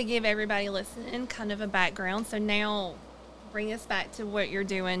just wanted to give everybody listening kind of a background. So now bring us back to what you're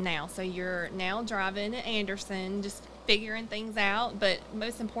doing now. So you're now driving at Anderson, just figuring things out, but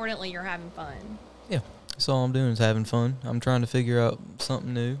most importantly, you're having fun. Yeah, that's all I'm doing is having fun. I'm trying to figure out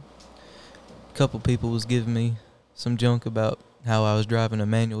something new. A couple people was giving me some junk about how I was driving a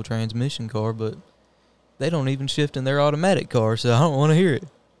manual transmission car, but they don't even shift in their automatic car, so I don't want to hear it.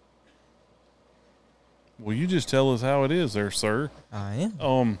 Well, you just tell us how it is there, sir. I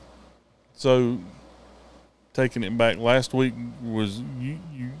am. So taking it back, last week was you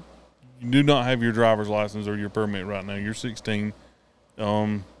do not have your driver's license or your permit right now. You're 16.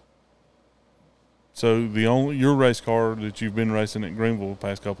 So your race car that you've been racing at Greenville the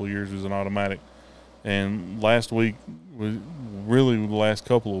past couple of years is an automatic. And last week was really the last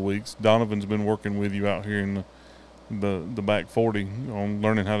couple of weeks. Donovan's been working with you out here in the back 40 on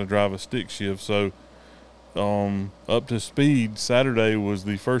learning how to drive a stick shift. So up to speed. Saturday was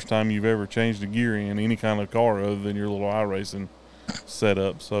the first time you've ever changed a gear in any kind of car other than your little iRacing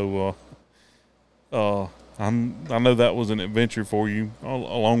setup. So I know that was an adventure for you,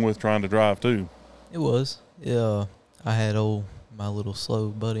 along with trying to drive too. It was. Yeah, I had my little slow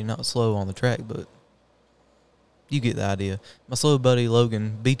buddy, not slow on the track, but you get the idea. My slow buddy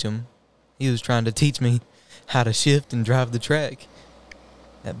Logan Beecham, he was trying to teach me how to shift and drive the track.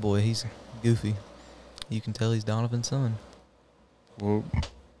 That boy, he's goofy. You can tell he's Donovan's son. Well,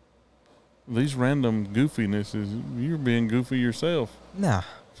 these random goofinesses, you're being goofy yourself. Nah.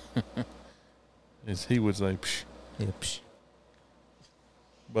 As he would say, psh. Yeah, psh.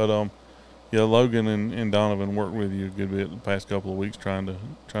 But yeah, Logan and Donovan worked with you a good bit the past couple of weeks trying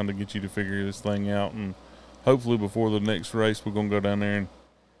to get you to figure this thing out, and hopefully before the next race we're gonna go down there, and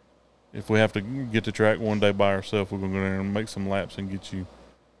if we have to get the track one day by ourselves, we're gonna go down there and make some laps and get you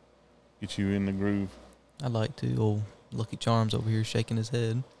in the groove. I'd like to. Old Lucky Charms over here shaking his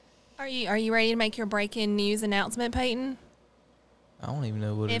head. Are you ready to make your breaking news announcement, Peyton? I don't even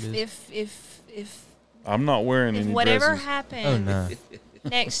know what it is. If I'm not wearing any whatever dresses. happens Oh, no.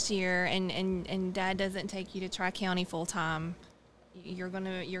 next year and Dad doesn't take you to Tri-County full time, you're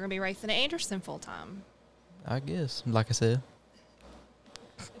gonna be racing at Anderson full time. I guess, like I said.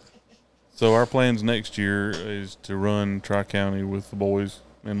 So our plans next year is to run Tri-County with the boys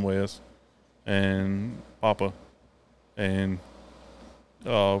and Wes and Papa. And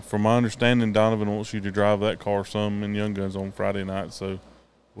from my understanding, Donovan wants you to drive that car some in Young Guns on Friday night, so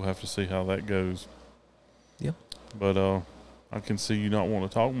we'll have to see how that goes. Yep. But I can see you not want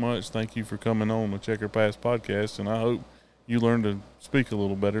to talk much. Thank you for coming on the Checkered Pass podcast, and I hope you learn to speak a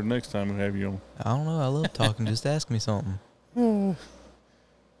little better next time we have you on. I don't know. I love talking. Just ask me something.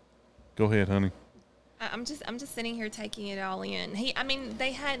 Go ahead, honey. I'm just sitting here taking it all in. Him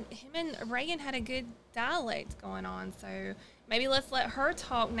and Reagan had a good dialect going on, so maybe let's let her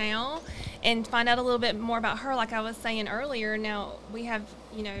talk now and find out a little bit more about her. Like I was saying earlier, now we have,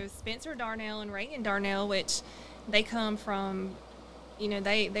 Spencer Darnell and Reagan Darnell, which they come from,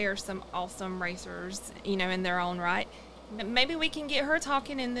 they are some awesome racers, in their own right. Maybe we can get her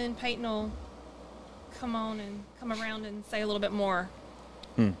talking, and then Peyton will come around and say a little bit more.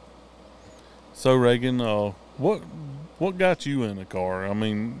 So Reagan, what got you in the car? I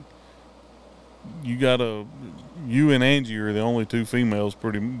mean, you and Angie are the only two females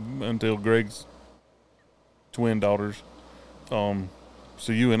until Greg's twin daughters. So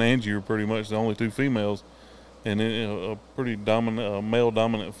you and Angie are pretty much the only two females, and a pretty dominant, male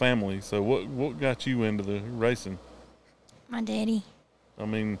dominant family. So what got you into the racing? My daddy. I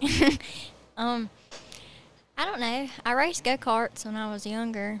mean, I don't know. I raced go-karts when I was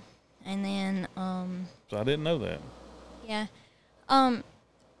younger, and then so I didn't know that. Yeah.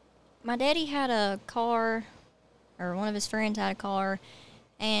 My daddy had a car, or one of his friends had a car,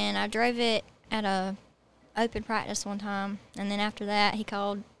 and I drove it at a open practice one time, and then after that he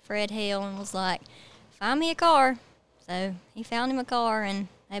called Fred Hale and was like, find me a car. So he found him a car, and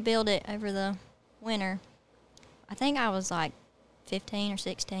they built it over the winter. I think I was like 15 or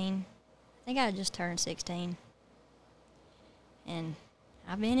 16. I think I had just turned 16. And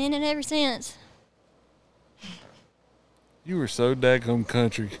I've been in it ever since. You were so daggone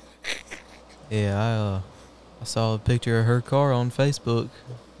country. Yeah, I saw a picture of her car on Facebook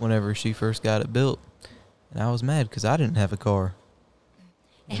whenever she first got it built, and I was mad because I didn't have a car.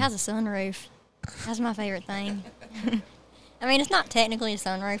 It has a sunroof. That's my favorite thing. I mean, it's not technically a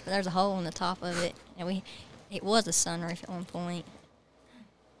sunroof, but there's a hole in the top of it, and it was a sunroof at one point.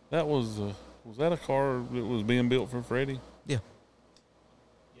 That was that a car that was being built for Freddie? Yeah.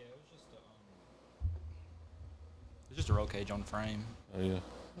 Yeah, it was just a roll cage on the frame. Oh yeah.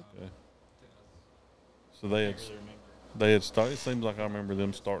 Okay. So they had started. It seems like I remember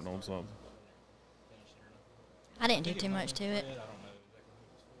them starting on something. I didn't do too much to it.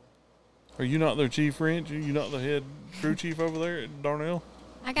 Are you not their chief wrench? Are you not the head crew chief over there at Darnell?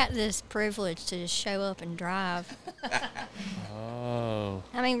 I got this privilege to just show up and drive. Oh.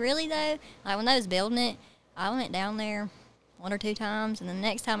 I mean, really, though, like when they was building it, I went down there 1 or 2 times, and the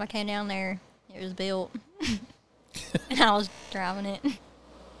next time I came down there, it was built. And I was driving it.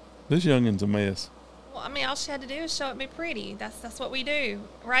 This youngin's a mess. Well, I mean, all she had to do is show up and be pretty. That's what we do,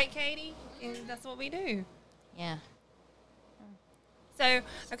 right, Katie? And that's what we do. Yeah. So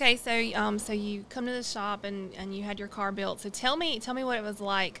okay, so you come to the shop and you had your car built. So tell me what it was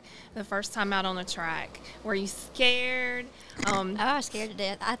like the first time out on the track. Were you scared? I was scared to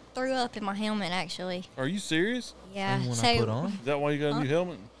death. I threw up in my helmet, actually. Are you serious? Yeah. Same one so I put on. Is that why you got a new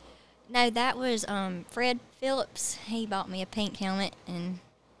helmet? no, that was Fred Phillips. He bought me a pink helmet, and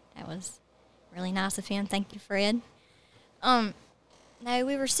that was really nice of him. Thank you, Fred. No,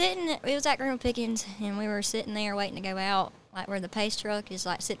 we were sitting. It was at Grandma Pickens, and we were sitting there waiting to go out, like where the pace truck is,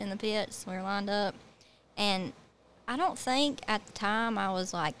 like sitting in the pits. We were lined up, and I don't think at the time I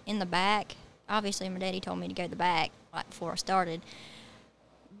was like in the back. Obviously, my daddy told me to go to the back like before I started,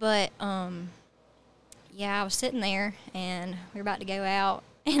 but yeah, I was sitting there, and we were about to go out,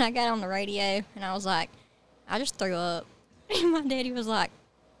 and I got on the radio, and I was like, I just threw up, and my daddy was like,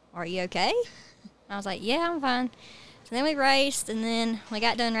 "Are you okay?" And I was like, "Yeah, I'm fine." So then we raced, and then we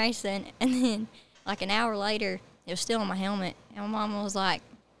got done racing, and then like an hour later, it was still on my helmet, and my mom was like,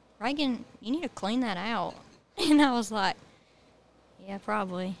 "Reagan, you need to clean that out." And I was like, "Yeah,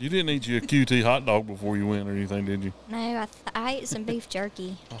 probably." You didn't eat you a QT hot dog before you went or anything, did you? No, I ate some beef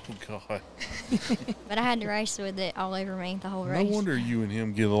jerky, Oh, God. but I had to race with it all over me the whole No race. wonder you and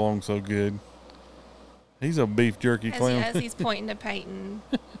him get along so good. He's a beef jerky clown. As he's pointing to Peyton.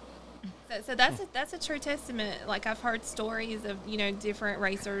 So that's a true testament. Like, I've heard stories of, different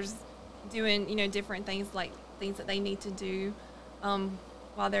racers doing, different things, like things that they need to do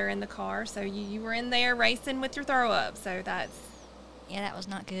while they're in the car. So you were in there racing with your throw up. So that's... Yeah, that was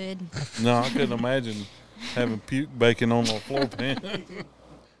not good. No, I couldn't imagine having puke baking on the floor pan.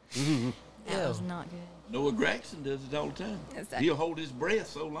 Ooh. That was not good. Noah Gregson does it all the time. Exactly. He'll hold his breath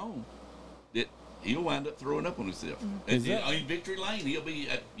so long that he'll wind up throwing up on himself. And in victory lane, he'll be,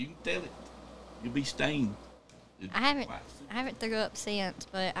 you can tell it, he'll be stained. I haven't threw up since,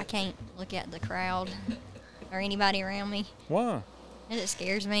 but I can't look at the crowd or anybody around me. Why? It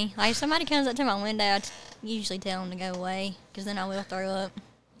scares me. Like, if somebody comes up to my window, I usually tell them to go away, because then I will throw up.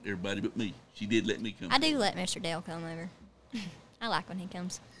 Everybody but me. She did let me come. I do let Mr. Dale come over. I like when he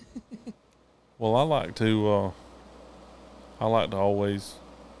comes. Well, I like to always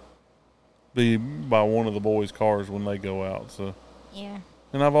be by one of the boys' cars when they go out. So, Yeah.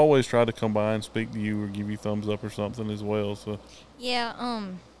 and I've always tried to come by and speak to you or give you thumbs up or something as well. So, Yeah,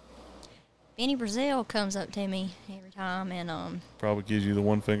 Benny Brazil comes up to me every time, and probably gives you the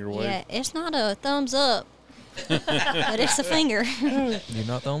one finger wave. yeah, it's not a thumbs up, but it's a finger. You're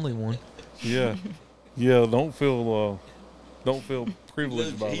not the only one. Yeah, yeah. Don't feel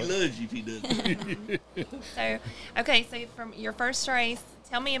privileged by He that. loves you if he does. So, okay, so from your first race,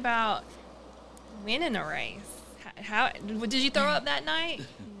 tell me about winning a race. How did you throw up that night?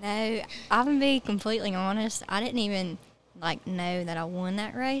 No, I'm gonna be completely honest. I didn't even know that I won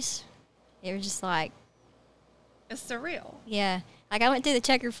that race. It was just like, It's surreal. yeah. Like, I went through the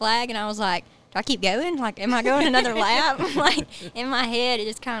checkered flag, and I was like, do I keep going? Like, am I going another lap? Like, in my head, it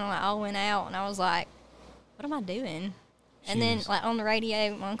just kind of like all went out, and I was like, what am I doing? And then, like, on the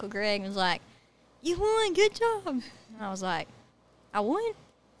radio, my Uncle Greg was like, you won, good job. And I was like, I won?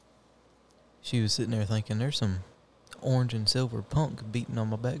 She was sitting there thinking, there's some orange and silver punk beating on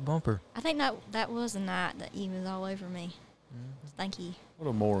my back bumper. I think that was the night that he was all over me. Thank you. What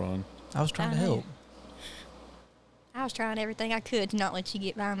a moron! I was trying to I know. help. I was trying everything I could to not let you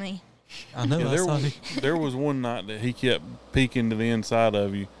get by me. I know. Yeah, there was one night that he kept peeking to the inside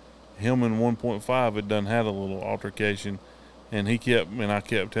of you. Him and 1.5 had done had a little altercation, and I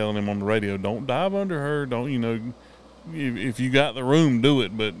kept telling him on the radio, "Don't dive under her. Don't if you got the room, do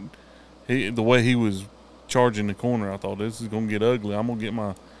it." But the way he was charging the corner, I thought this is gonna get ugly. I'm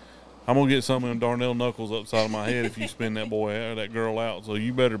gonna get some of them Darnell knuckles upside of my head if you spin that that girl out. So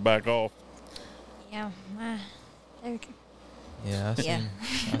you better back off. Yeah, Yeah, Yeah.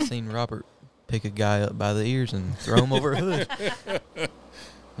 I seen Robert pick a guy up by the ears and throw him over a hood.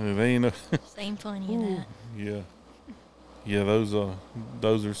 They ain't same plenty of that. yeah.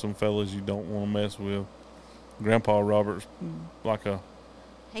 Those are some fellas you don't want to mess with. Grandpa Robert's like a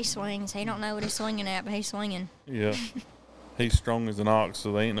He swings. He don't know what he's swinging at, but he's swinging. yeah. He's strong as an ox,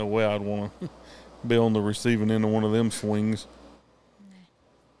 so there ain't no way I'd want to be on the receiving end of one of them swings.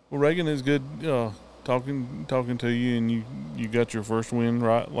 Well, Reagan, is good talking to you, and you got your first win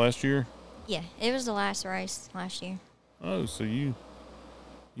right last year. Yeah, it was the last race last year. Oh, so you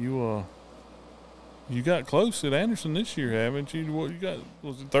got close at Anderson this year, haven't you? What you got?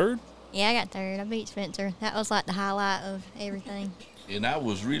 Was it third? Yeah, I got third. I beat Spencer. That was like the highlight of everything. And I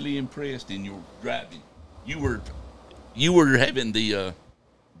was really impressed in your driving. You were having the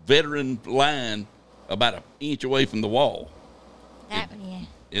veteran line about an inch away from the wall. Yeah.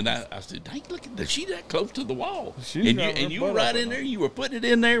 And I said, dang, look at that. She that close to the wall. She's And you were right in there. You were putting it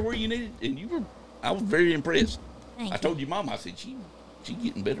in there where you needed, and I was very impressed. Thank I you. told your mom, I said, she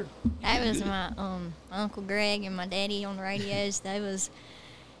getting better. That was my Uncle Greg and my daddy on the radios. They was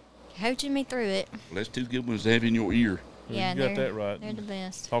coaching me through it. Well, that's two good ones to have in your ear. Yeah, you got that right. They're the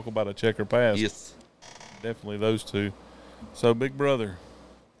best. Talk about a checker pass. Yes. Definitely those two. So, big brother,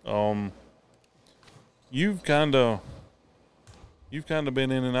 you've kind of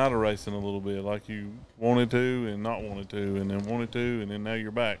been in and out of racing a little bit, like you wanted to and not wanted to, and then wanted to, and then now you're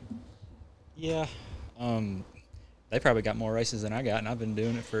back. Yeah. They probably got more races than I got, and I've been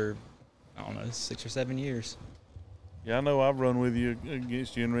doing it for, I don't know, 6 or 7 years. Yeah, I know I've run with you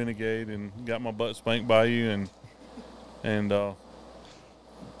against you in Renegade and got my butt spanked by you, and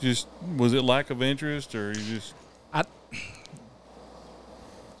just, was it lack of interest, or you just?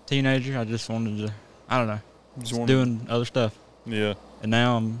 Teenager, I just wanted to, I don't know, Just doing other stuff. Yeah. And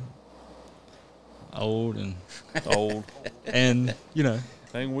now I'm old and, you know.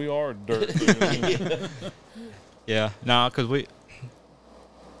 Dang, we are dirt. Yeah, no, because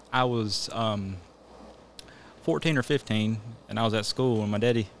I was 14 or 15, and I was at school, and my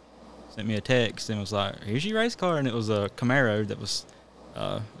daddy sent me a text and was like, here's your race car, and it was a Camaro that was,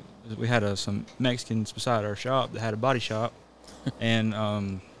 we had some Mexicans beside our shop that had a body shop,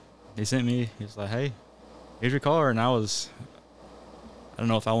 and he sent me, he was like, hey, here's your car, and I don't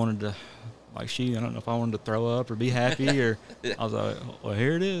know if I wanted to, I don't know if I wanted to throw up or be happy, or I was like, well,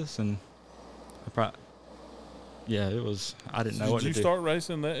 here it is, and it was, I didn't know what to do. Did you start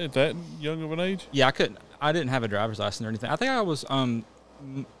racing at that young of an age? Yeah, I didn't have a driver's license or anything. I think I was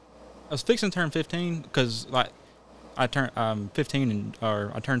fixing to turn 15 because I turned 15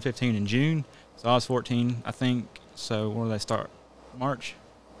 I turned 15 in June, so I was 14, I think. So when did they start? March.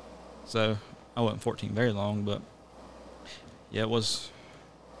 So I wasn't 14 very long, but yeah, we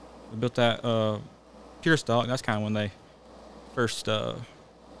built that pure stock. That's kind of when they first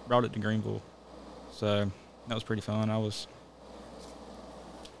brought it to Greenville. So that was pretty fun. I was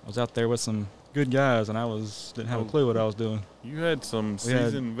out there with some good guys, and I didn't have a clue what I was doing. You had some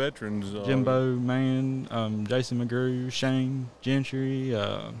seasoned veterans. Jimbo, Man, Jason McGrew, Shane Gentry.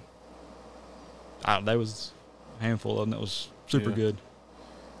 There was a handful of them that was super good.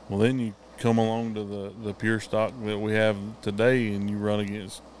 Well, then you come along to the pure stock that we have today, and you run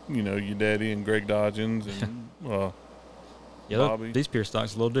against, your daddy and Greg Dodgens and Bobby. These pure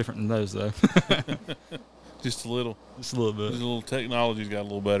stocks are a little different than those, though. Just a little. Just a little bit. Just a little technology's got a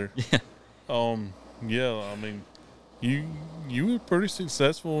little better. Yeah. I mean, you were pretty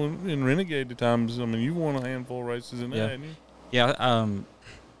successful in Renegade at times. I mean, you won a handful of races in that, hadn't you? Yeah.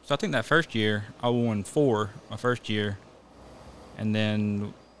 So I think that first year I won 4 my first year, and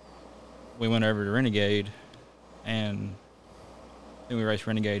then we went over to Renegade, and then we raced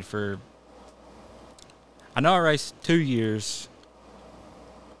Renegade for. I know I raced 2 years.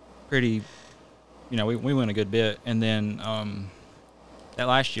 Pretty, we went a good bit, and then that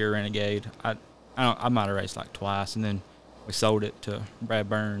last year Renegade, I might have raced like twice, and then we sold it to Brad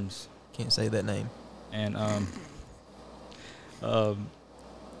Burns. Can't say that name. And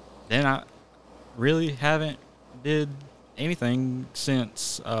then I really haven't did anything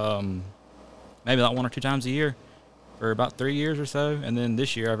since maybe like 1 or 2 times a year for about 3 years or so, and then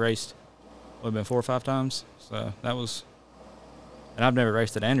this year I've raced been 4 or 5 times. So that was, and I've never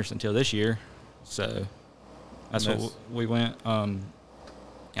raced at Anderson until this year, so that's what we went.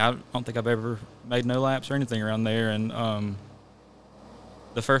 I don't think I've ever made no laps or anything around there, and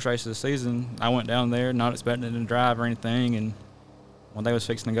the first race of the season, I went down there not expecting to drive or anything, and when they was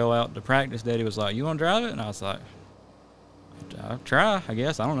fixing to go out to practice, Daddy was like, you want to drive it? And I was like, I'll try, I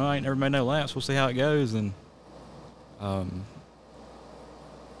guess. I don't know. I ain't never made no laps. We'll see how it goes. And,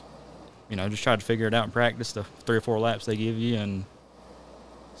 just tried to figure it out in practice, the 3 or 4 laps they give you, and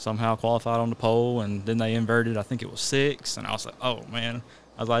somehow qualified on the pole, and then they inverted. I think it was 6, and I was like, oh, man.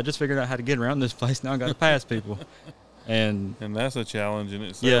 I was like, I just figured out how to get around this place. Now I got to pass people. And that's a challenge in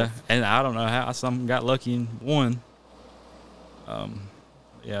itself. Yeah, and I don't know how some got lucky and won.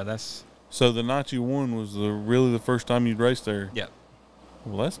 That's. So the night you won was really the first time you'd raced there? Yeah.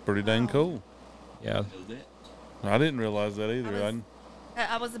 Well, that's pretty dang cool. Yeah. I didn't realize that either.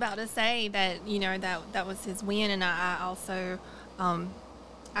 I was about to say that, that was his win, and I also,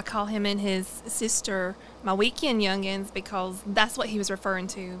 I call him and his sister my weekend youngins, because that's what he was referring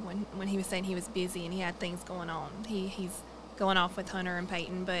to when he was saying he was busy and he had things going on. He's going off with Hunter and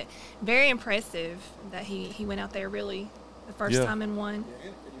Peyton, but very impressive that he went out there really the first time and won.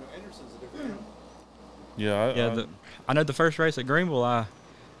 Yeah, I know the first race at Greenville,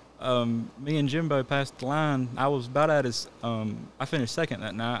 me and Jimbo passed the line. I was about at his. I finished second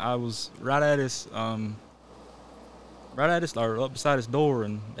that night. I was right at his, or up beside his door.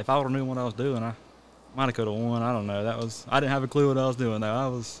 And if I would have knew what I was doing, I might have could have won. I don't know. I didn't have a clue what I was doing though. I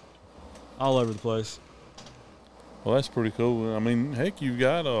was all over the place. Well, that's pretty cool. I mean, heck, you've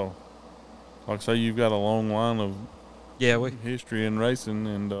got like I say, you've got a long line of history in racing,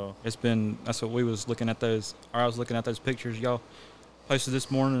 and that's what we was looking at those. Or I was looking at those pictures y'all posted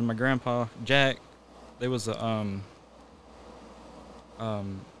this morning. And my grandpa Jack, there was a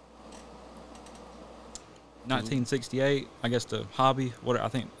 1968, I guess, the hobby.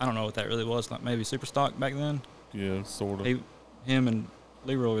 I don't know what that really was. Like maybe super stock back then. Yeah, sort of. Him and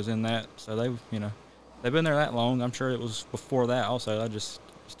Leroy was in that, so they've been there that long. I'm sure it was before that. Also, just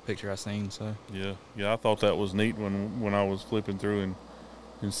a picture I seen. So yeah, I thought that was neat when I was flipping through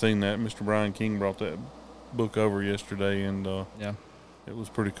and seen that. Mr. Brian King brought that book over yesterday, and it was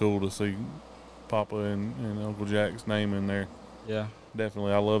pretty cool to see Papa and Uncle Jack's name in there. Yeah,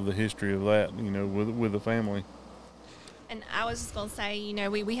 definitely. I love the history of that. With the family. And I was just gonna say,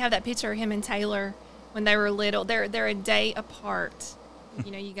 we have that picture of him and Taylor when they were little. They're a day apart.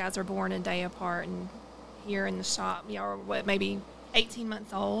 You guys are born a day apart, and here in the shop, y'all are maybe 18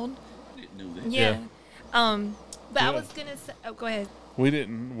 months old. I didn't know that. Yeah. But I was gonna say, go ahead. We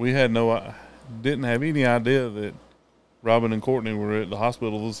didn't have any idea that Robin and Courtney were at the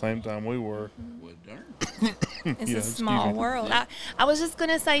hospital the same time we were. Well, darn. It's a small world. I was just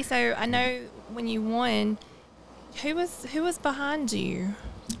gonna say, so I know when you won, who was behind you?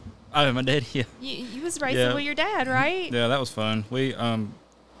 Oh, my dad. Yeah. You was racing with your dad, right? Yeah, that was fun. We've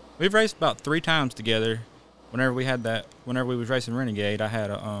raced about 3 times together. Whenever we was racing Renegade, I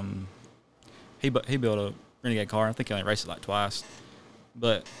had he built a Renegade car. I think he only raced it like twice.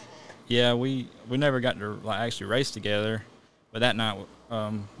 But yeah, we never got to actually race together. But that night,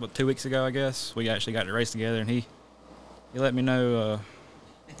 2 weeks ago, I guess, we actually got to race together, and he let me know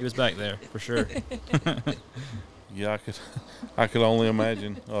he was back there for sure. Yeah, I could only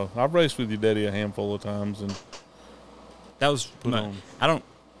imagine. I've raced with your daddy a handful of times, and that was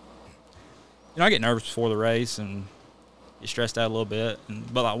I get nervous before the race and get stressed out a little bit,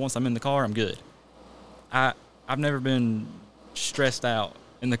 but once I'm in the car, I'm good. I've never been stressed out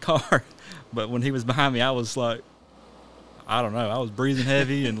in the car, but when he was behind me, I was like, I don't know, I was breathing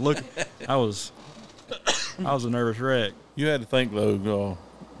heavy and I was a nervous wreck. You had to think though.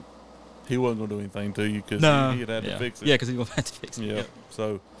 He wasn't going to do anything to you because he'd had to fix it. Yeah, because he was going to have to fix it. Yeah.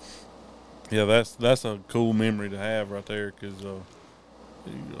 So, yeah, that's a cool memory to have right there because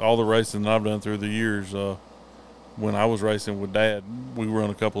all the racing that I've done through the years, when I was racing with Dad, we run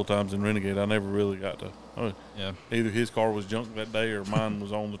a couple of times in Renegade. I never really got to. Either his car was junk that day or mine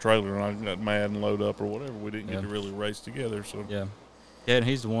was on the trailer and I got mad and load up or whatever. We didn't get to really race together. So yeah, and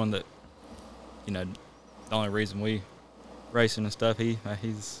he's the one that, the only reason we racing and stuff. He's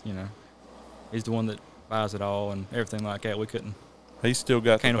the one that buys it all and everything like that. We couldn't. He's still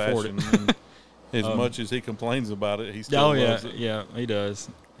got can't the afford passion. it. As much as he complains about it, he still loves it. Yeah, he does.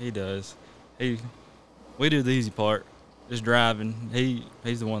 He does. We do the easy part, just driving.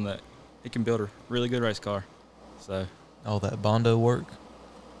 He's the one that he can build a really good race car. So all that Bondo work.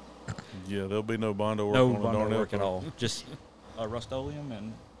 Yeah, there'll be no Bondo work. No on Bondo Darnell work car. at all. Just Rust-Oleum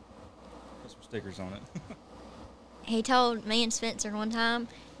and put some stickers on it. He told me and Spencer one time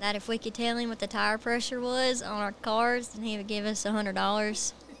that if we could tell him what the tire pressure was on our cars, then he would give us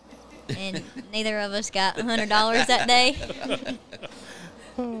 $100. And neither of us got $100 that day.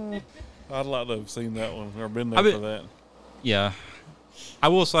 I'd like to have seen that one or been there for that. Yeah. I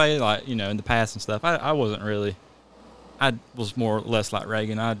will say, in the past and stuff, I wasn't really. I was more or less like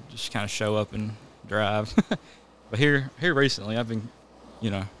Reagan. I'd just kind of show up and drive. But here recently, I've been,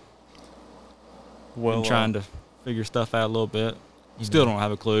 been trying to figure stuff out a little bit. Still don't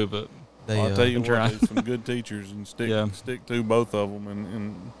have a clue, but I'll tell you what, there's some good teachers and stick to both of them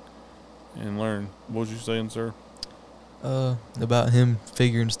and learn. What was you saying, sir? About him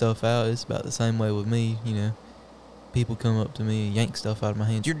figuring stuff out. It's about the same way with me. People come up to me and yank stuff out of my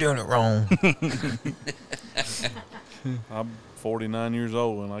hands. You're doing it wrong. I'm 49 years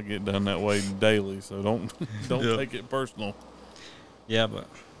old and I get done that way daily, so don't take it personal. Yeah, but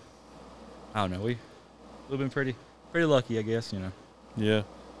I don't know. We've been pretty lucky, I guess. Yeah,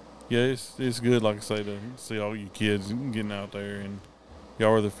 it's good. Like I say, to see all you kids getting out there, and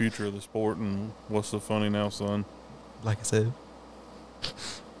y'all are the future of the sport. And what's so funny now, son? Like I said.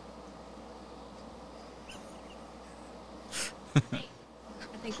 I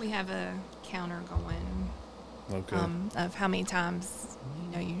think we have a counter going. Okay. Of how many times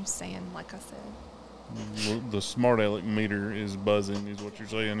you're saying like I said. The smart aleck meter is buzzing, is what you're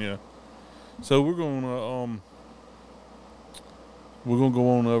saying, yeah. So we're gonna go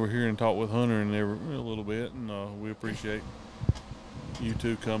on over here and talk with Hunter and a little bit, and we appreciate you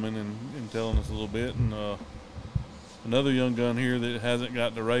two coming and telling us a little bit. And another young gun here that hasn't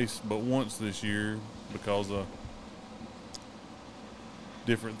got to race but once this year because of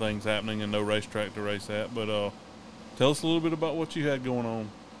different things happening and no racetrack to race at. But tell us a little bit about what you had going on.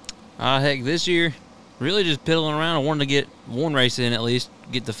 Heck, this year, really just piddling around. I wanted to get one race in at least,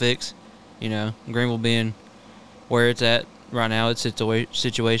 get the fix. You know, Greenville being where it's at right now, it's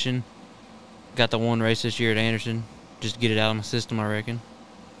situation. Got the one race this year at Anderson, just to get it out of my system, I reckon.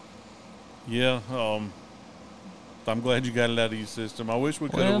 Yeah, I'm glad you got it out of your system. I wish we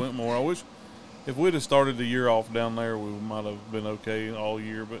could have went more. I wish if we'd have started the year off down there, we might have been okay all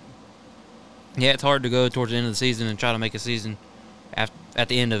year. But yeah, it's hard to go towards the end of the season and try to make a season at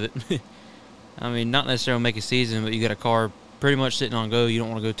the end of it. I mean, not necessarily make a season, but you got a car pretty much sitting on go. You don't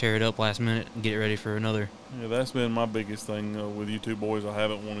want to go tear it up last minute and get it ready for another. Yeah, that's been my biggest thing with you two boys. I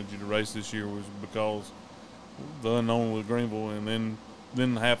haven't wanted you to race this year was because the unknown with Greenville, and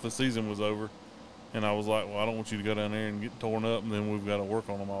then half the season was over. And I was like, well, I don't want you to go down there and get torn up, and then we've got to work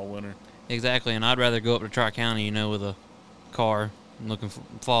on them all winter. Exactly, and I'd rather go up to Tri-County, you know, with a car looking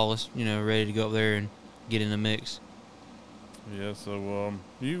flawless, you know, ready to go up there and get in the mix. Yeah, so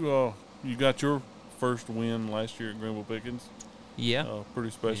you got your first win last year at Greenville Pickens. Yeah.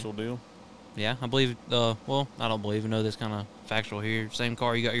 Pretty special deal. Yeah, I believe, well, I don't believe, I know this kind of factual here. Same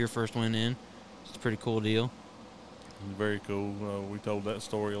car you got your first win in. It's a pretty cool deal. Very cool. We told that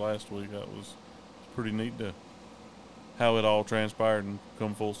story last week. That was pretty neat to how it all transpired and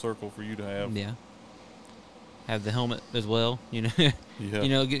come full circle for you to have. Yeah. Have the helmet as well, you know. Yeah. You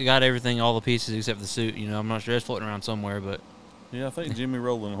know, got everything, all the pieces except the suit. You know, I'm not sure it's floating around somewhere, but. Yeah, I think Jimmy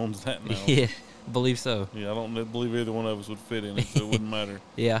Rowland owns that now. Yeah, I believe so. Yeah, I don't believe either one of us would fit in it, so it wouldn't matter.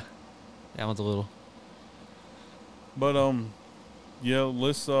 Yeah, that one's a little. But yeah,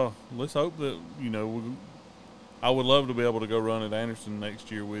 let's hope that I would love to be able to go run at Anderson next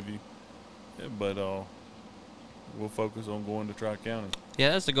year with you, but we'll focus on going to Tri-County. Yeah,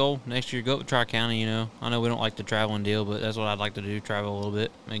 that's the goal. Next year, go up to Tri-County, you know. I know we don't like the traveling deal, but that's what I'd like to do, travel a little bit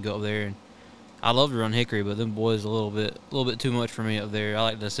and go up there. And I love to run Hickory, but them boys a little bit too much for me up there. I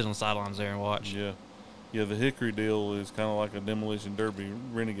like to sit on the sidelines there and watch. Yeah. Yeah, the Hickory deal is kind of like a demolition derby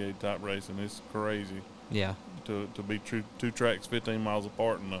Renegade type racing. It's crazy. Yeah. To be two tracks 15 miles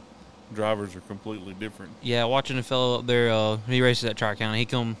apart and the drivers are completely different. Yeah, watching a fellow up there, he races at Tri-County. He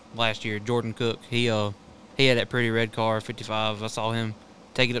come last year, Jordan Cook. He had that pretty red car, 55. I saw him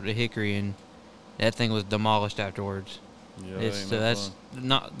take it up to Hickory, and that thing was demolished afterwards. Yeah,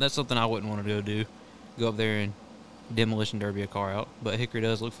 that's something I wouldn't want to go up there and demolition derby a car out. But Hickory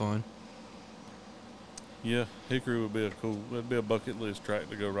does look fun. Yeah, Hickory would be that'd be a bucket list track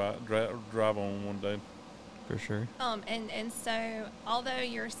to go drive on one day. For sure. And so although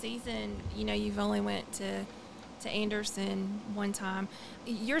your season, you know, you've only went to Anderson one time,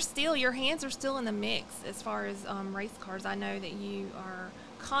 your hands are still in the mix as far as race cars. I know that you are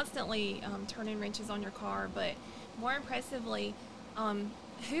constantly turning wrenches on your car, but more impressively,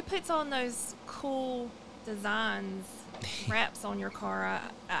 who puts on those cool designs, wraps on your car?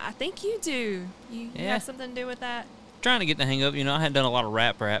 I think you do. You have something to do with that? Trying to get the hang of, you know, I hadn't done a lot of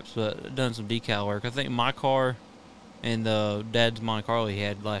wraps, but done some decal work. I think my car and Dad's Monte Carlo he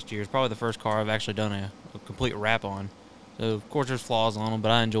had last year is probably the first car I've actually done a complete wrap on. So, of course, there's flaws on them, but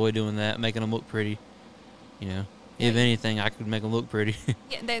I enjoy doing that, making them look pretty. You know, if anything, I could make them look pretty.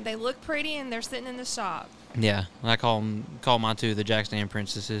 Yeah, they look pretty, and they're sitting in the shop. Yeah, I call mine, too, the Jack Stand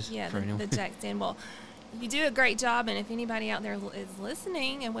Princesses. Yeah, the Jack Stand. Well, you do a great job, and if anybody out there is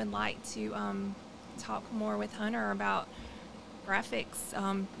listening and would like to talk more with Hunter about graphics,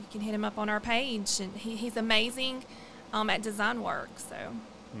 you can hit him up on our page, and he's amazing at design work. So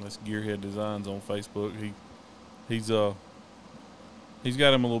that's Gearhead Designs on Facebook. He's got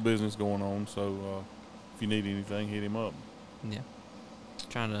him a little business going on, so if you need anything, hit him up. Yeah,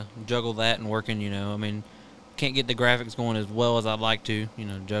 trying to juggle that and working, you know, I mean, can't get the graphics going as well as I'd like to, you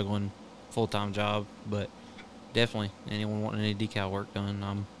know, juggling full-time job, but definitely anyone wanting any decal work done,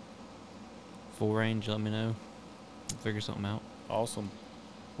 I'm full range. Let me know. We'll figure something out. Awesome.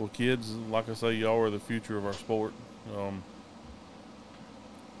 Well, kids, like I say, y'all are the future of our sport.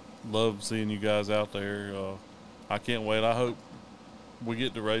 Love seeing you guys out there. I can't wait. I hope we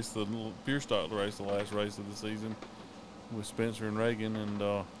get to race the pure stock to race the last race of the season with Spencer and Reagan, and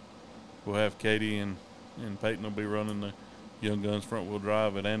we'll have Katie and Peyton will be running the Young Guns front wheel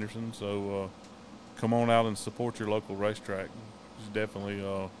drive at Anderson. So come on out and support your local racetrack. It's definitely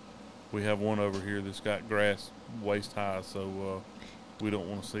we have one over here that's got grass waist high, so we don't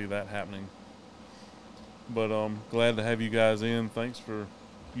want to see that happening. But glad to have you guys in. Thanks for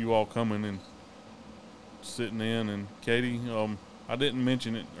you all coming and sitting in. And Katie, I didn't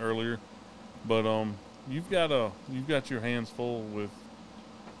mention it earlier, but you've got your hands full with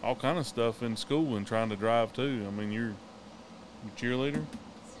all kind of stuff in school and trying to drive too. I mean, you're a cheerleader,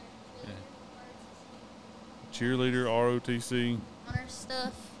 cheerleader, ROTC, honor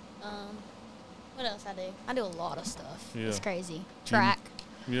stuff. What else I do? I do a lot of stuff. Yeah. It's crazy. Track.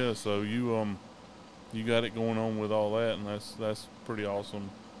 Yeah, so you got it going on with all that, and that's pretty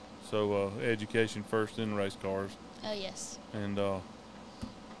awesome. So education first in race cars. Oh yes. And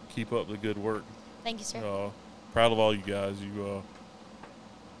keep up the good work. Thank you, sir. Proud of all you guys. You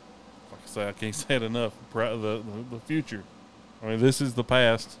like I say, I can't say it enough. Proud of the future. I mean, this is the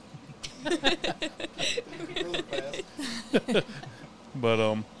past.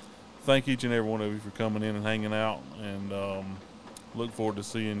 But thank each and every one of you for coming in and hanging out, and look forward to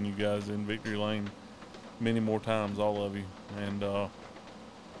seeing you guys in Victory Lane many more times, all of you. And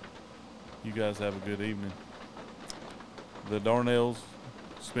you guys have a good evening. The Darnells,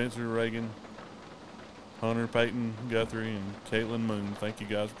 Spencer Reagan, Hunter Peyton Guthrie, and Caitlin Moon, thank you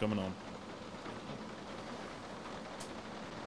guys for coming on.